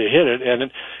ready to hit it.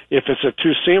 And if it's a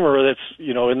 2-seamer that's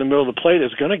in the middle of the plate,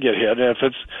 it's going to get hit. And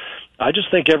I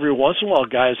just think every once in a while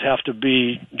guys have to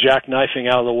be jackknifing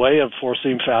out of the way of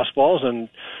 4-seam fastballs and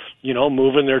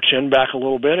moving their chin back a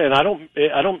little bit. And I'm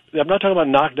not talking about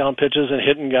knockdown pitches and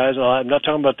hitting guys. I'm not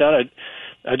talking about that.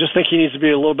 I just think he needs to be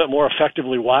a little bit more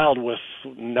effectively wild with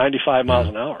 95 miles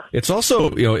an hour. It's also,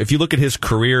 if you look at his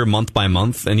career month by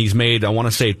month, and he's made, I want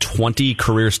to say, 20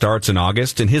 career starts in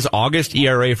August, and his August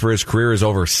ERA for his career is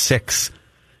over 6.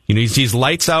 He's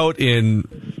lights out in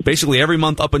basically every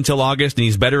month up until August, and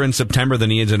he's better in September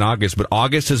than he is in August. But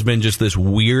August has been just this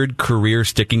weird career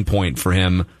sticking point for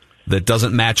him that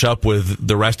doesn't match up with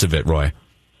the rest of it, Roy.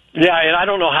 Yeah, and I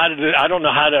don't know how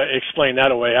to explain that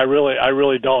away. I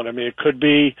really don't. It could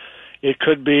be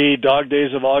dog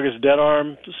days of August dead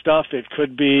arm stuff. It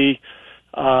could be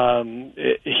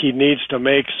he needs to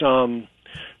make some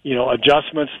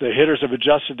adjustments. The hitters have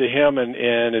adjusted to him, and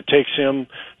it takes him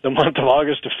the month of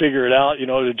August to figure it out.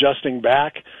 Adjusting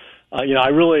back. I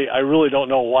really don't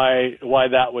know why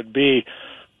that would be.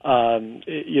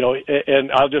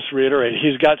 and I'll just reiterate,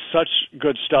 he's got such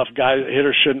good stuff.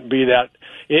 Hitters shouldn't be that.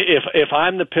 If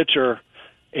I'm the pitcher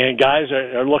and guys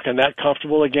are looking that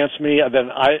comfortable against me,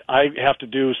 then I have to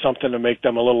do something to make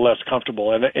them a little less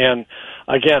comfortable. And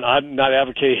again, I'm not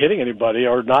advocating hitting anybody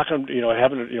or knocking,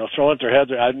 throwing at their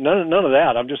heads. None of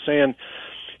that. I'm just saying,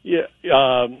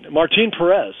 Martin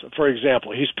Perez, for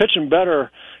example, he's pitching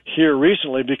better here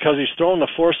recently because he's throwing the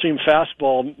four-seam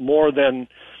fastball more than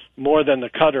the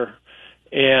cutter,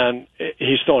 and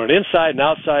he's throwing it inside and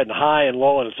outside and high and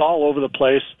low, and it's all over the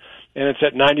place, and it's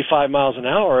at 95 miles an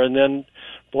hour, and then,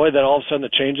 boy, then all of a sudden the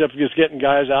changeup is getting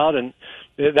guys out, and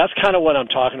that's kind of what I'm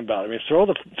talking about. I mean, throw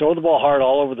the ball hard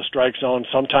all over the strike zone.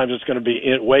 Sometimes it's going to be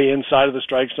way inside of the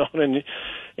strike zone,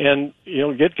 and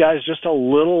get guys just a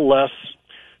little less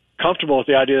comfortable with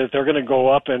the idea that they're going to go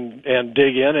up and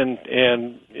dig in and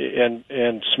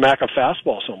smack a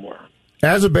fastball somewhere.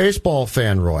 As a baseball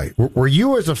fan, Roy, were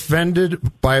you as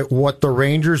offended by what the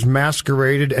Rangers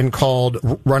masqueraded and called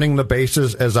running the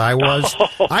bases as I was?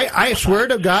 I swear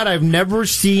to God, I've never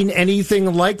seen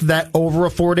anything like that over a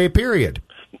 4-day period.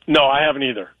 No, I haven't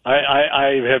either.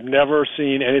 I have never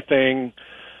seen anything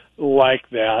like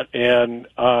that. And,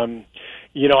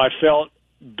 I felt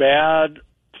bad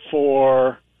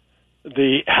for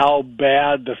how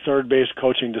bad the third base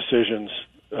coaching decisions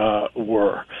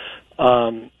were.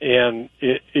 And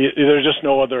there's just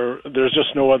no other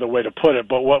way to put it.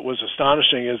 But what was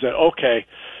astonishing is that, okay,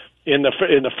 in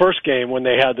the first game when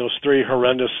they had those three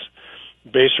horrendous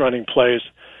base running plays,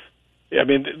 I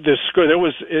mean,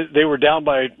 they were down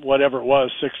by whatever it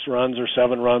was, 6 runs or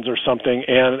 7 runs or something,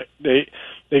 and they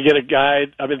get a guy.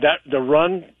 I mean, the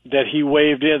runner that he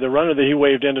waved in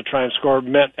to try and score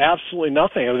meant absolutely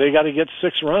nothing. I mean, they got to get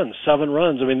 6 runs, 7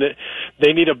 runs. I mean,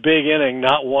 they need a big inning,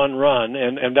 not 1 run,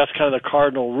 and that's kind of the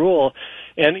cardinal rule.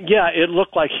 And yeah, it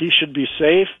looked like he should be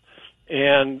safe,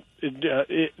 and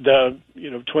the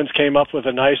Twins came up with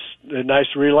a nice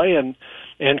relay and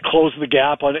closed the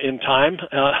gap in time,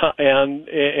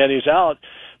 and he's out.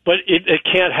 But it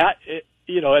can't at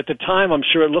the time, I'm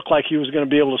sure it looked like he was going to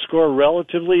be able to score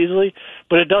relatively easily,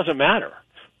 but it doesn't matter.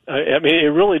 I mean, it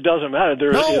really doesn't matter.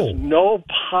 There is no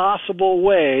possible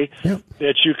way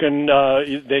that you can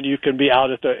be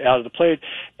out of the plate.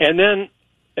 And then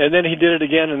he did it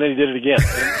again, and then he did it again.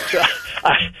 And so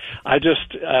and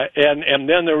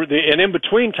then and in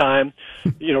between time,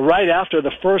 right after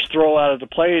the first throw out of the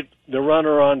plate, the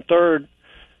runner on third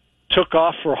took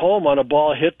off for home on a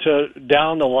ball hit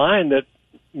down the line that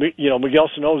Miguel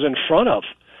Sano's in front of.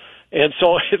 And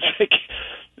so it's like,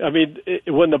 I mean,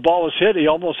 when the ball was hit, he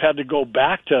almost had to go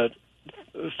back to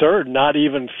third, not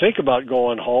even think about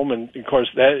going home. And of course,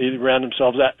 that he ran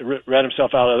himself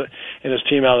out of it, and his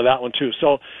team out of that one too.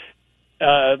 So,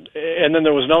 and then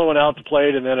there was another one out at the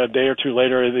plate, and then a day or two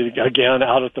later, again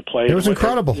out at the plate. It was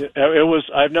incredible. It was.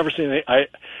 I've never seen it. I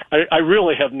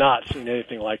really have not seen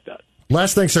anything like that.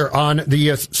 Last thing, sir, on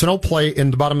the Sano play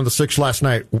in the bottom of the 6th last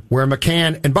night, where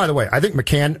McCann, and by the way, I think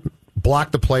McCann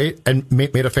blocked the plate and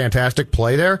made a fantastic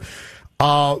play there.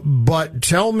 But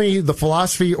tell me the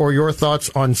philosophy or your thoughts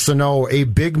on Sano, a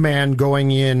big man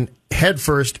going in head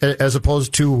first as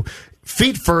opposed to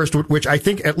feet first, which I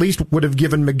think at least would have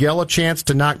given Miguel a chance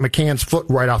to knock McCann's foot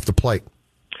right off the plate.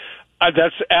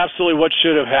 That's absolutely what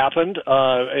should have happened.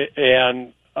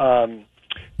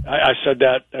 I said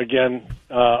that again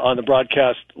on the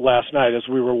broadcast last night as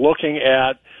we were looking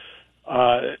at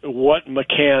what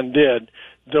McCann did.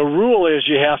 The rule is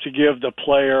you have to give the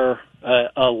player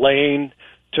a lane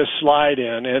to slide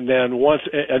in, and then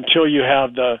until you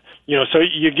have so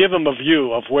you give him a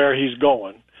view of where he's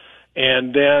going,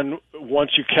 and then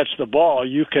once you catch the ball,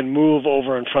 you can move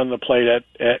over in front of the plate at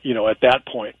that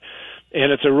point.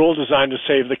 And it's a rule designed to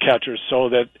save the catchers so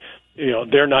that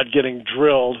they're not getting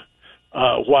drilled.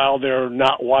 While they're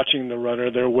not watching the runner,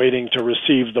 they're waiting to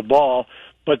receive the ball.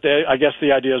 But I guess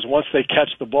the idea is once they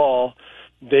catch the ball,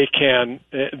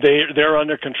 they're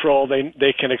under control.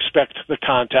 They can expect the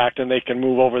contact, and they can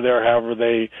move over there however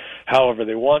they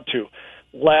want to.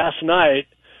 Last night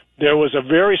there was a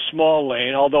very small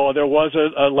lane, although there was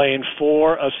a lane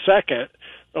for a second,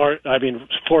 for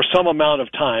some amount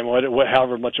of time,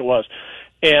 however much it was,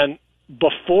 and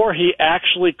before he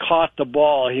actually caught the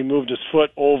ball, he moved his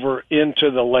foot over into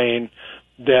the lane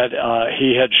that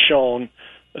he had shown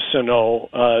Sano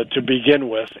to begin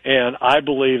with, and I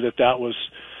believe that was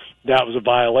a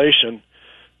violation.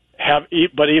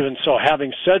 But even so,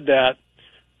 having said that,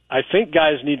 I think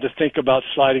guys need to think about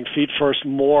sliding feet first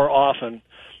more often.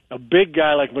 A big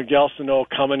guy like Miguel Sano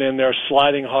coming in there,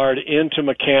 sliding hard into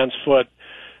McCann's foot,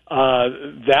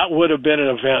 that would have been an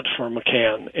event for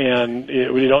McCann.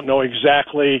 And we don't know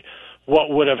exactly what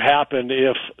would have happened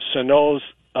if Sano's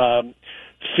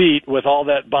feet, with all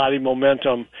that body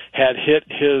momentum, had hit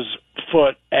his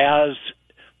foot as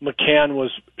McCann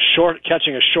was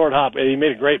catching a short hop. He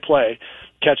made a great play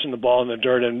catching the ball in the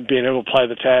dirt and being able to apply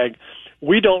the tag.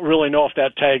 We don't really know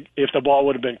if the ball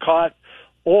would have been caught,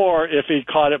 or if he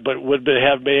caught it but would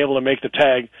have been able to make the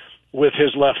tag with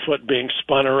his left foot being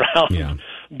spun around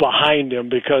behind him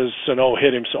because Sano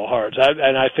hit him so hard.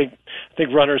 I think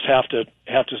runners have to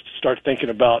start thinking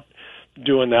about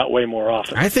doing that way more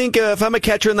often. I think if I'm a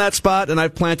catcher in that spot and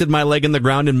I've planted my leg in the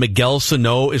ground and Miguel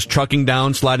Sano is trucking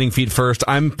down, sliding feet first,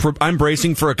 I'm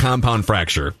bracing for a compound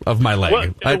fracture of my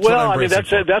leg. That's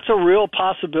a real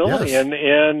possibility, yes.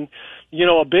 and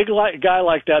a big guy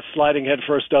like that sliding head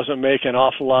first doesn't make an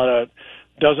awful lot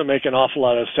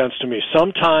of sense to me.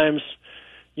 Sometimes,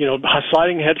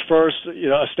 sliding head first,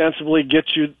 ostensibly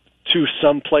gets you to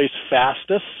someplace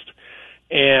fastest.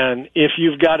 And if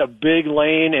you've got a big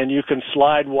lane and you can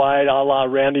slide wide a la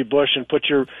Randy Bush and put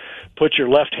your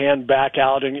left hand back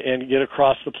out and get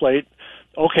across the plate,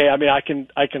 okay, I mean, I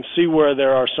can see where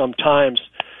there are some times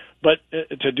but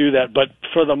to do that. But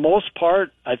for the most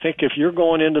part, I think if you're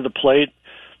going into the plate,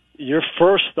 your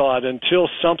first thought, until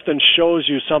something shows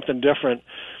you something different,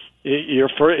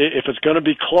 if it's going to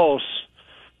be close,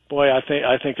 boy, I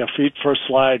think a feet first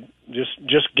slide,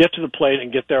 just get to the plate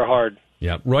and get there hard.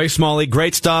 Yeah, Roy Smalley,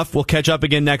 great stuff. We'll catch up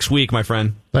again next week, my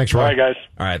friend. Thanks, Roy. All right, guys.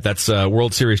 All right, that's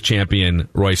World Series champion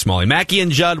Roy Smalley. Mackie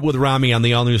and Judd with Rami on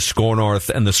the all-new Score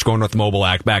North and the Score North mobile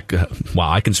app. Back,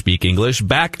 wow, I can speak English.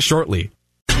 Back shortly.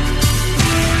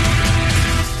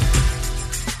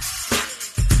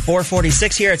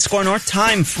 4:46 here at Score North.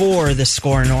 Time for the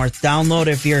Score North. Download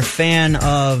if you're a fan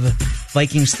of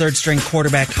Vikings third-string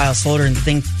quarterback Kyle Sloter and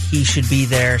think he should be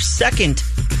their second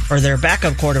or their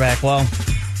backup quarterback. Well,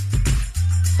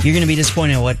 you're going to be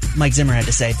disappointed at what Mike Zimmer had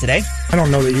to say today. I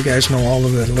don't know that you guys know all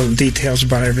of the little details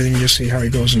about everything. You just see how he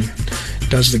goes and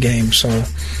does the game. So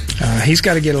he's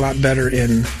got to get a lot better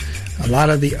in a lot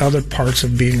of the other parts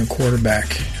of being a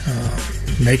quarterback.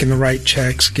 Making the right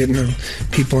checks, getting the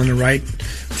people in the right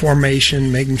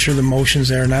formation, making sure the motion's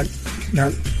there, not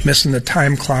missing the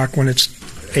time clock when it's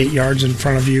 8 yards in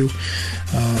front of you.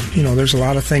 There's a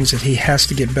lot of things that he has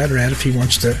to get better at if he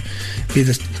wants to be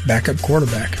the backup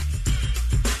quarterback.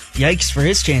 Yikes for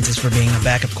his chances for being a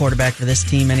backup quarterback for this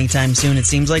team anytime soon, it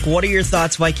seems like. What are your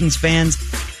thoughts, Vikings fans,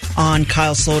 on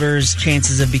Kyle Sloter's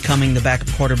chances of becoming the backup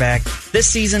quarterback this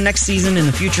season, next season, in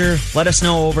the future? Let us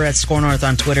know over at Score North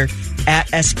on Twitter, at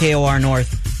SKOR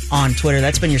North on Twitter.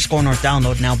 That's been your Score North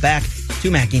download. Now back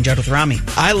to Mackie and Judd with Rami.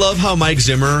 I love how Mike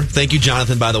Zimmer, thank you,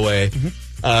 Jonathan, by the way,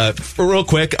 real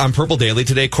quick, on Purple Daily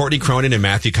today, Courtney Cronin and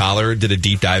Matthew Collar did a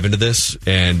deep dive into this,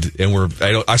 and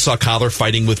I saw Collar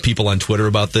fighting with people on Twitter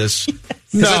about this.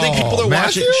 No, I think people are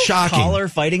watching. Shocking. Collar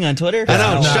fighting on Twitter? I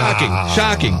know,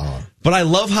 shocking. But I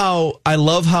love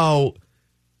how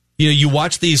you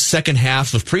watch these second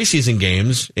halves of preseason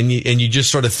games, and you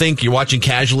just sort of think you're watching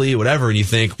casually, whatever, and you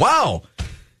think, wow.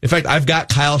 In fact, I've got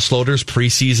Kyle Sloter's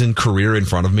preseason career in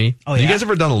front of me. Oh, Have you guys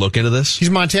ever done a look into this?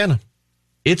 He's Montana.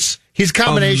 It's He's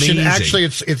combination. amazing. Actually,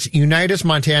 it's Unitas,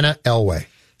 Montana, Elway.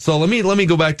 So let me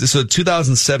go back to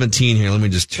 2017 here. Let me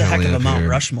just The heck tally of a up Mount here.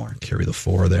 Rushmore. Carry the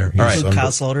 4 there. All right. Include Kyle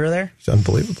Sloter there? It's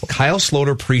unbelievable. Kyle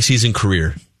Sloter preseason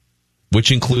career,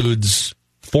 which includes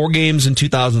 4 games in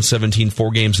 2017,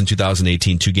 4 games in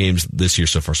 2018, 2 games this year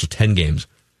so far, so 10 games.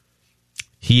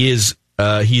 He's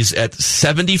at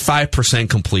 75%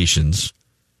 completions.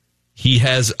 He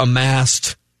has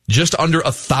amassed just under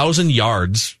 1,000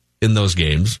 yards in those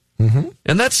games. Mm-hmm.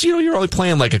 And that's, you're only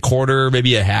playing like a quarter,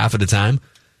 maybe a half at a time.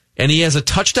 And he has a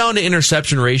touchdown to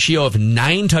interception ratio of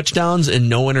 9 touchdowns and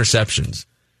no interceptions.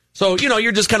 So,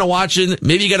 you're just kind of watching.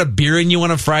 Maybe you got a beer in you on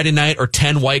a Friday night or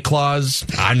 10 White Claws.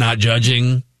 I'm not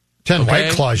judging. 10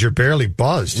 White Claws, you're barely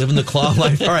buzzed. Living the claw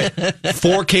life. All right.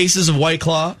 4 cases of White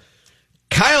Claw.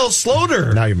 Kyle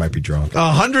Sloter. Now you might be drunk.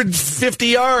 150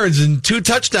 yards and 2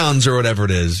 touchdowns or whatever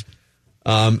it is.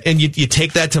 And you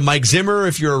take that to Mike Zimmer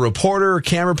if you're a reporter or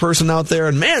camera person out there.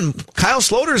 And man, Kyle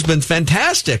Sloter's been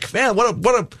fantastic. Man, what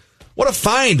a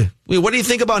find. What do you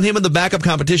think about him in the backup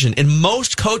competition? And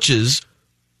most coaches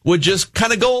would just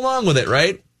kind of go along with it,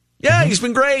 right? Yeah, He's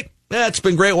been great. Yeah, it's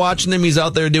been great watching him. He's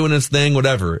out there doing his thing,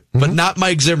 whatever. But not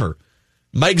Mike Zimmer.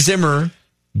 Mike Zimmer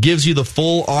gives you the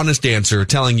full, honest answer,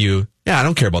 telling you, yeah, I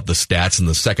don't care about the stats in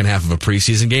the second half of a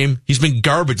preseason game. He's been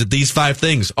garbage at these 5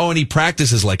 things. Oh, and he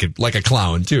practices like a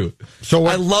clown, too. So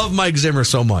I love Mike Zimmer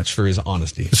so much for his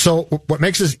honesty. So what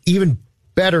makes this even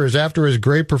better is after his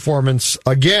great performance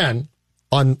again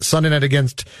on Sunday night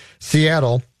against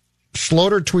Seattle.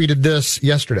 Schloter tweeted this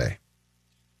yesterday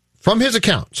from his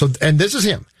account. So, and this is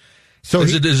him. So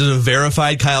is it a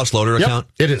verified Kyle Schloter account?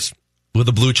 It is. With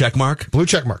a blue check mark? Blue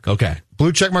check mark. Okay.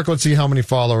 Blue check mark. Let's see how many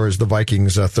followers the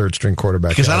Vikings third string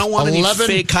quarterback has. Because I don't want any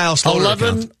fake Kyle Schloter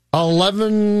accounts.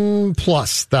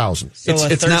 11,000+. So a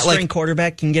third string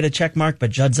quarterback can get a check mark, but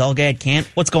Judd Zulgad can't?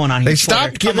 What's going on here?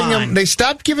 They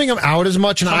stopped giving him out as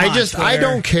much, and I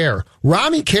don't care.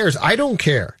 Rami cares. I don't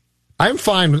care. I'm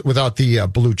fine without the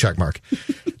blue check mark.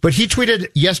 But he tweeted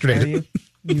yesterday. Are you?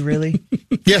 You really?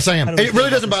 Yes, I am. It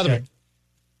really doesn't bother me.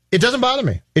 It doesn't bother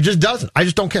me. It just doesn't. I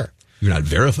just don't care. You're not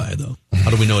verified, though. How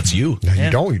do we know it's you?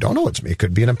 You don't know it's me. It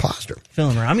could be an imposter. Phil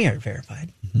and Rami aren't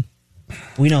verified.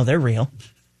 Mm-hmm. We know they're real.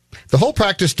 The whole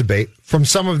practice debate from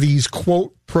some of these,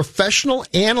 quote, professional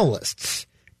analysts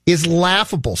is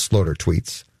laughable, Schloter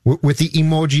tweets, with the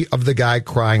emoji of the guy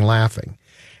crying laughing.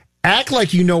 Act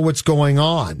like you know what's going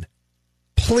on.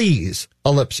 Please,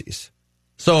 ellipses.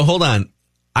 So, hold on.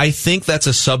 I think that's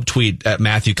a subtweet at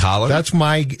Matthew Collar.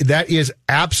 That is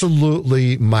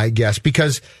absolutely my guess,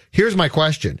 because here's my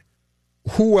question.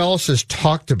 Who else has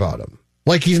talked about him?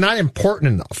 Like, he's not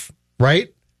important enough,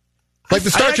 right? Like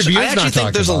the Star Tribune's not talking about him. I actually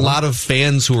think there's a lot of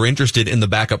fans who are interested in the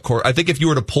backup core. I think if you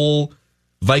were to poll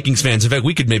Vikings fans, in fact,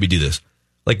 we could maybe do this.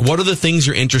 Like, what are the things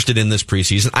you're interested in this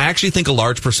preseason? I actually think a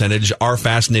large percentage are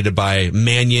fascinated by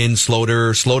Mannion,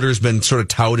 Schloter. Schloter's been sort of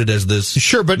touted as this.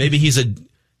 Sure, but maybe he's a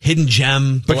hidden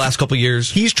gem the last couple of years.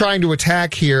 He's trying to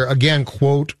attack here, again,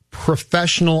 quote,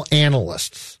 professional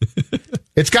analysts.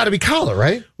 It's got to be Collar,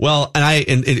 right? Well,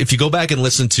 and if you go back and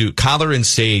listen to Collar and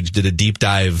Sage did a deep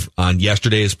dive on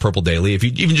yesterday's Purple Daily. If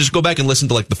you even just go back and listen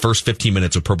to like the first 15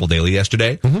 minutes of Purple Daily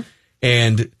yesterday,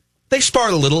 and they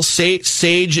sparred a little.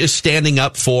 Sage is standing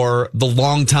up for the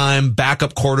longtime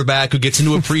backup quarterback who gets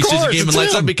into a preseason game and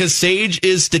lights up, because Sage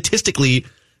is statistically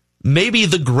maybe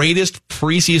the greatest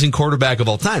preseason quarterback of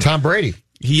all time. Tom Brady.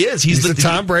 He is. He's the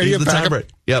Tom Brady of backup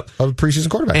of a preseason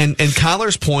quarterback. And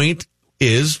Collar's point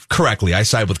is, correctly, I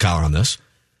side with Collar on this.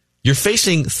 You're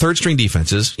facing third-string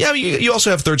defenses. Yeah, you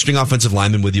also have third-string offensive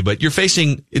linemen with you, but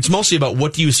it's mostly about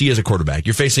what do you see as a quarterback.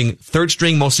 You're facing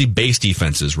third-string, mostly base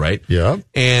defenses, right? Yeah.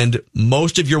 And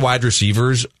most of your wide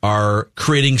receivers are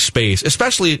creating space,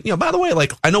 especially, by the way,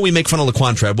 like, I know we make fun of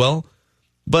Laquan Treadwell,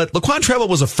 but Laquan Treadwell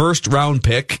was a first-round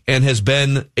pick and has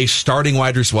been a starting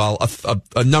wide receiver,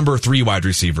 a number 3 wide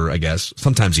receiver, I guess.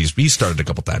 Sometimes he's started a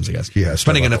couple times, I guess. Yeah,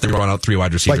 depending on if they run out 3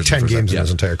 wide receivers. Like 10 games in his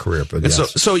entire career. But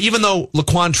yes. So even though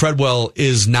Laquan Treadwell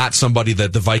is not somebody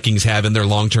that the Vikings have in their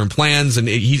long-term plans, and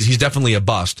he's definitely a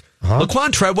bust,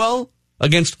 Laquan Treadwell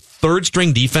against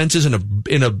third-string defenses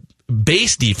in a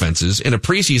base defenses in a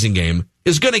preseason game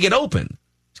is going to get open.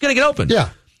 He's going to get open. Yeah.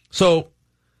 So,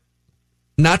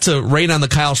 not to rain on the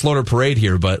Kyle Schloter parade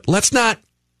here, but let's not,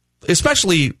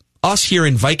 especially us here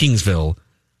in Vikingsville,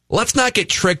 let's not get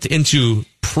tricked into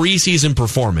preseason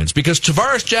performance, because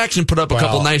Tavares Jackson put up a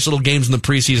couple nice little games in the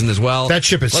preseason as well. That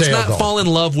ship has sailed. Let's not fall in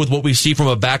love with what we see from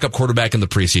a backup quarterback in the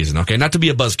preseason, okay? Not to be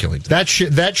a buzzkilling.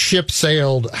 That ship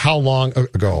sailed how long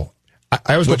ago?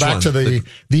 I always go back to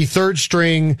the third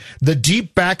string, the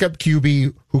deep backup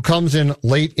QB who comes in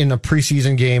late in a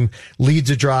preseason game,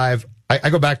 leads a drive. I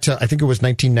go back to, I think it was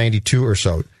 1992 or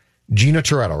so. Gino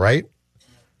Toretto, right?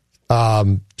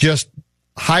 Just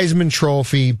Heisman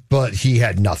Trophy, but he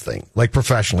had nothing. Like,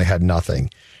 professionally had nothing.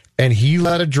 And he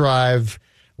led a drive,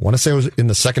 I want to say it was in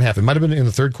the second half. It might have been in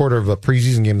the third quarter of a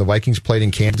preseason game the Vikings played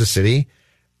in Kansas City.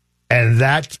 And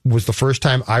that was the first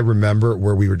time I remember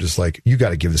where we were just like, you got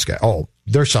to give this guy,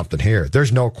 there's something here.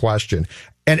 There's no question.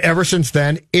 And ever since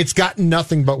then, it's gotten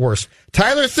nothing but worse.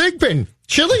 Tyler Thigpen,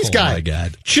 Chili's guy. Oh, my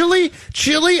God. Chili,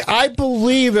 I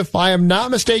believe, if I am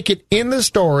not mistaken, in the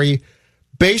story,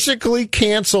 basically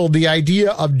canceled the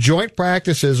idea of joint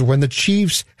practices when the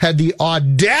Chiefs had the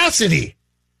audacity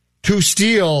to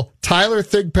steal Tyler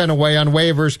Thigpen away on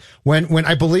waivers when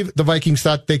I believe the Vikings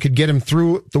thought they could get him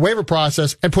through the waiver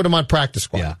process and put him on practice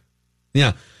squad.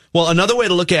 Yeah. Well, another way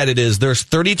to look at it is there's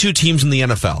 32 teams in the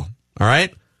NFL, all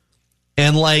right?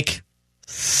 And like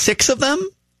 6 of them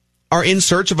are in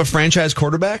search of a franchise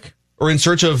quarterback or in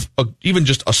search of even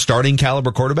just a starting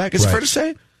caliber quarterback. Is it fair to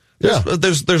say?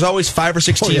 There's always 5 or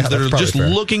 6 teams that are just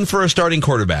looking for a starting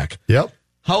quarterback. Yep.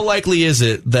 How likely is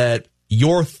it that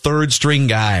your third string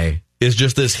guy is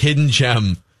just this hidden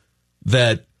gem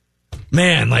that,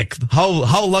 man, like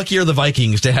how lucky are the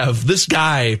Vikings to have this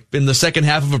guy in the second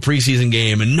half of a preseason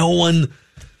game and no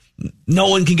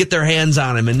one can get their hands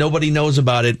on him and nobody knows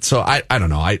about it. So I don't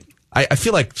know. I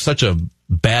feel like such a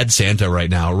bad Santa right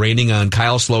now, raining on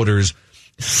Kyle Schloter's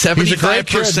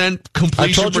 75%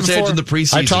 completion percentage in the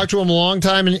preseason. I talked to him a long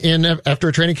time after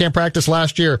a training camp practice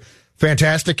last year.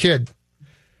 Fantastic kid.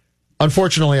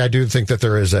 Unfortunately, I do think that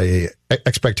there is a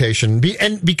expectation,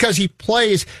 and because he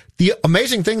plays. The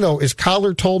amazing thing, though, is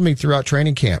Collar told me throughout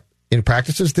training camp in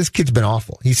practices, this kid's been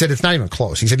awful. He said it's not even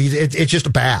close. He said it's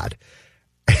just bad.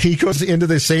 And he goes into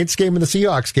the Saints game and the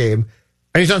Seahawks game,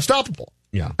 and he's unstoppable.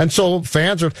 Yeah, and so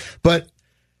fans are, but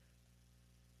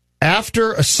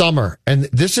after a summer, and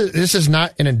this is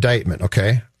not an indictment,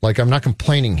 okay? Like, I'm not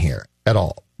complaining here at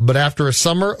all, but after a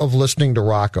summer of listening to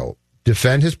Rocco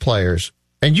defend his players.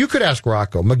 And you could ask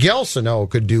Rocco. Miguel Sano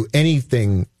could do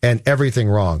anything and everything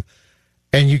wrong.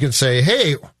 And you can say,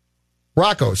 hey,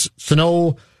 Rocco,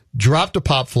 Sano dropped a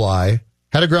pop fly,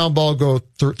 had a ground ball go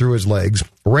through his legs,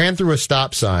 ran through a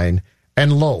stop sign,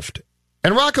 and loafed.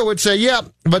 And Rocco would say, yeah,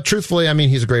 but truthfully, I mean,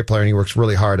 he's a great player and he works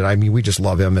really hard. And I mean, we just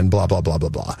love him and blah, blah, blah, blah,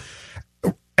 blah.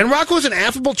 And Rocco's an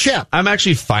affable chap. I'm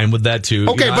actually fine with that, too.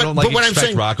 Okay, I don't but what I'm expect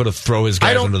saying, Rocco to throw his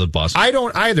guys under the bus. I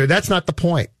don't either. That's not the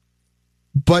point.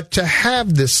 But to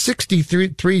have this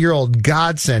 63-year-old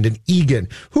godsend in Egan,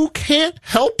 who can't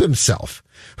help himself,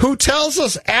 who tells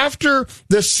us after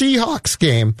the Seahawks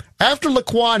game, after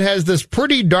Laquan has this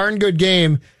pretty darn good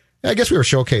game, I guess we were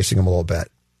showcasing him a little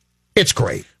bit. It's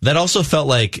great. That also felt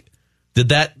like, did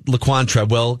that Laquan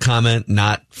Treadwell comment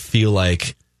not feel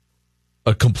like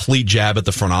a complete jab at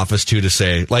the front office, too, to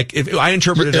say, like, if I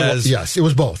interpreted it as... Yes, it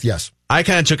was both, yes. I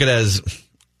kind of took it as...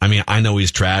 I mean, I know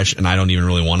he's trash, and I don't even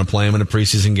really want to play him in a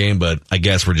preseason game, but I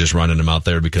guess we're just running him out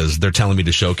there because they're telling me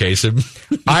to showcase him.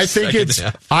 I think it's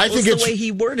the way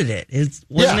he worded it.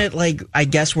 Wasn't it like, I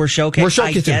guess we're showcasing?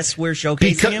 I guess we're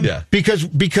showcasing him? Yeah.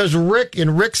 Because Rick,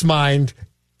 in Rick's mind,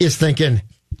 is thinking,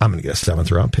 I'm going to get a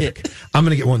 7th round pick. I'm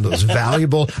going to get one of those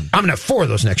valuable. I'm going to have 4 of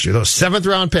those next year, those 7th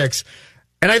round picks.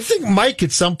 And I think Mike,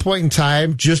 at some point in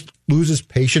time, just loses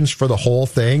patience for the whole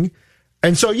thing.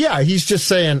 And so, yeah, he's just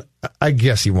saying, I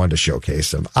guess he wanted to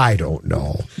showcase him. I don't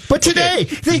know. But today,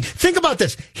 think about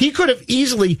this. He could have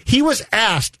easily, he was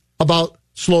asked about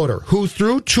Slaughter, who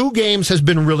through 2 games has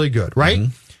been really good, right?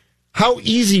 Mm-hmm. How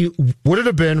easy would it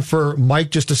have been for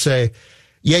Mike just to say,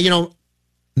 yeah, you know,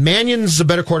 Mannion's a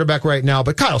better quarterback right now,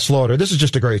 but Kyle Slaughter, this is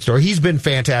just a great story. He's been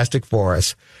fantastic for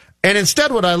us. And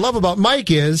instead, what I love about Mike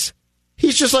is,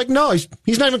 he's just like, no,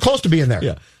 he's not even close to being there.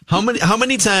 Yeah. How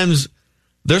many times...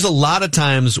 There's a lot of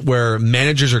times where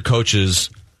managers or coaches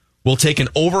will take an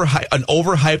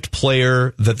overhyped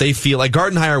player that they feel like.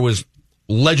 Gardenhire was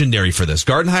legendary for this.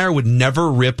 Gardenhire would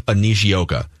never rip a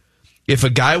Nishioka. If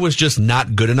a guy was just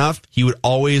not good enough, he would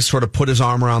always sort of put his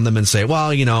arm around them and say,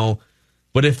 well, you know,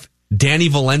 but if Danny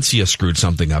Valencia screwed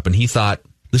something up and he thought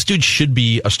this dude should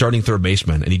be a starting third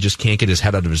baseman and he just can't get his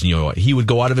head out of his knee, he would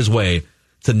go out of his way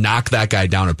to knock that guy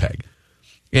down a peg.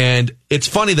 And it's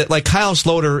funny that, like, Kyle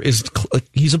Slaughter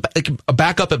he's a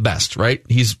backup at best, right?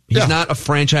 He's not a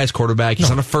franchise quarterback. He's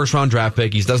not a first-round draft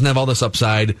pick. He doesn't have all this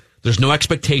upside. There's no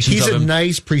expectations of him. He's a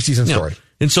nice preseason story.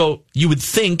 And so you would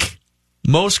think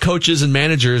most coaches and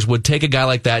managers would take a guy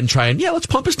like that and try and, let's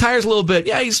pump his tires a little bit.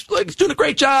 Yeah, he's doing a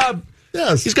great job.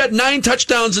 Yes. He's got 9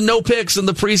 touchdowns and no picks in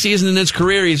the preseason in his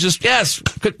career. He's just,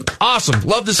 awesome.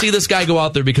 Love to see this guy go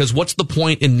out there because what's the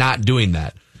point in not doing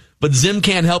that? But Zim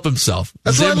can't help himself.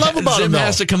 That's what I love about him. Zim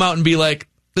has to come out and be like,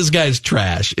 this guy's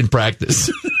trash in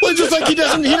practice. Well, just like he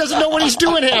doesn't know what he's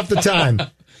doing half the time.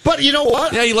 But you know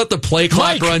what? Yeah, you let the play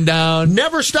clock run down.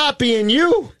 Never stop being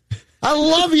you. I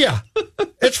love you.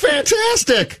 It's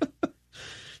fantastic.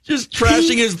 Just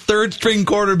trashing his third-string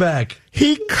quarterback.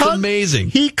 It's amazing.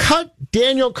 He cut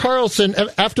Daniel Carlson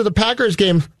after the Packers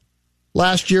game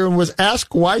last year and was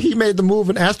asked why he made the move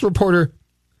and asked the reporter,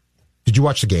 did you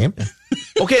watch the game?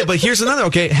 Okay, but here's another.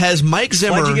 Okay, has Mike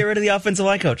Zimmer... Why'd you get rid of the offensive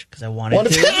line coach? Because I wanted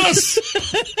to.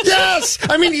 Yes!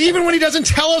 I mean, even when he doesn't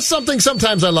tell us something,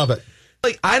 sometimes I love it.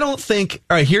 Like, I don't think...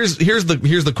 All right, here's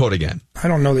the quote again. I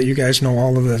don't know that you guys know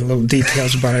all of the little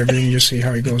details about everything. You just see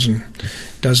how he goes and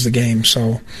does the game.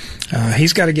 So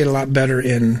he's got to get a lot better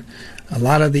in a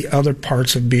lot of the other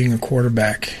parts of being a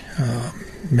quarterback.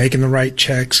 Making the right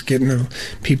checks, getting the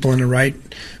people in the right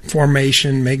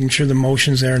formation, making sure the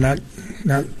motion's there, not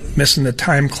missing the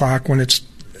time clock when it's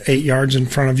 8 yards in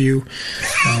front of you.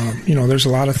 There's a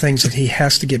lot of things that he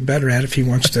has to get better at if he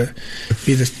wants to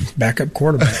be the backup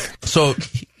quarterback. So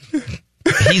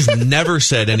he's never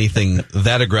said anything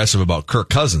that aggressive about Kirk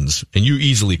Cousins, and you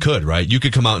easily could, right? You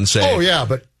could come out and say, "Oh yeah,"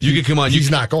 but you could come out.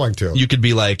 He's not going to. You could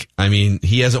be like, I mean,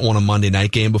 he hasn't won a Monday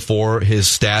night game before. His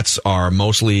stats are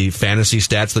mostly fantasy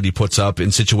stats that he puts up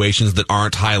in situations that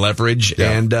aren't high leverage,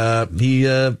 and he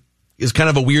is kind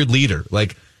of a weird leader.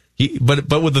 Like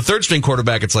but with the third string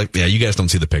quarterback, it's like, yeah, you guys don't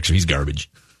see the picture. He's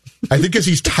garbage. I think because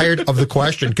he's tired of the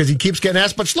question, because he keeps getting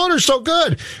asked, but Sloter's so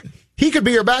good. He could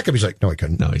be your backup. He's like, no, he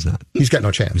couldn't. No, he's not. He's got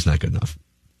no chance. He's not good enough.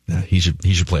 Yeah, he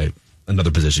should play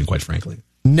another position, quite frankly.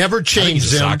 Never change, he's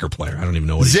a Zim. soccer player. I don't even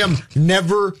know what Zim,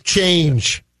 never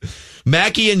change.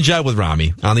 Mackie and Judd with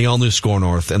Rami on the all-new Score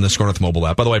North and the Score North mobile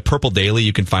app. By the way, Purple Daily,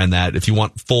 you can find that if you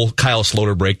want full Kyle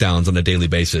Sloter breakdowns on a daily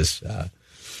basis.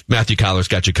 Matthew Collar's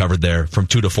got you covered there from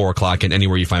 2 to 4 o'clock and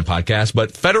anywhere you find podcasts.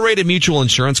 But Federated Mutual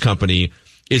Insurance Company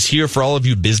is here for all of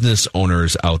you business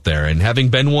owners out there. And having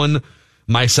been one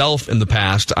myself in the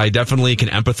past, I definitely can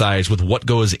empathize with what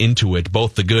goes into it,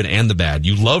 both the good and the bad.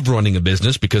 You love running a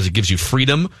business because it gives you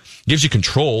freedom, gives you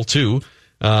control too.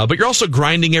 But you're also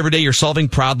grinding every day. You're solving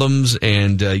problems,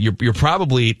 and you're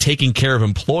probably taking care of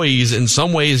employees in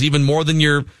some ways even more than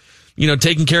you're,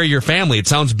 taking care of your family. It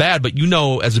sounds bad, but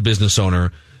as a business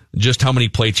owner, just how many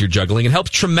plates you're juggling. It helps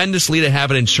tremendously to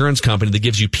have an insurance company that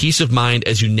gives you peace of mind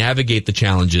as you navigate the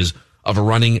challenges of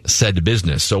running said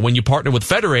business. So when you partner with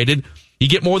Federated, you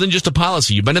get more than just a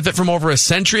policy. You benefit from over a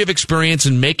century of experience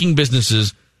in making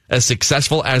businesses as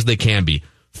successful as they can be.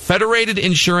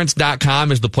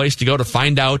 FederatedInsurance.com is the place to go to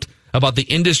find out about the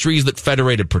industries that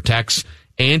Federated protects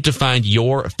and to find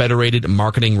your Federated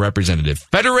marketing representative.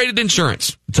 Federated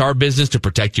Insurance. It's our business to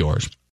protect yours.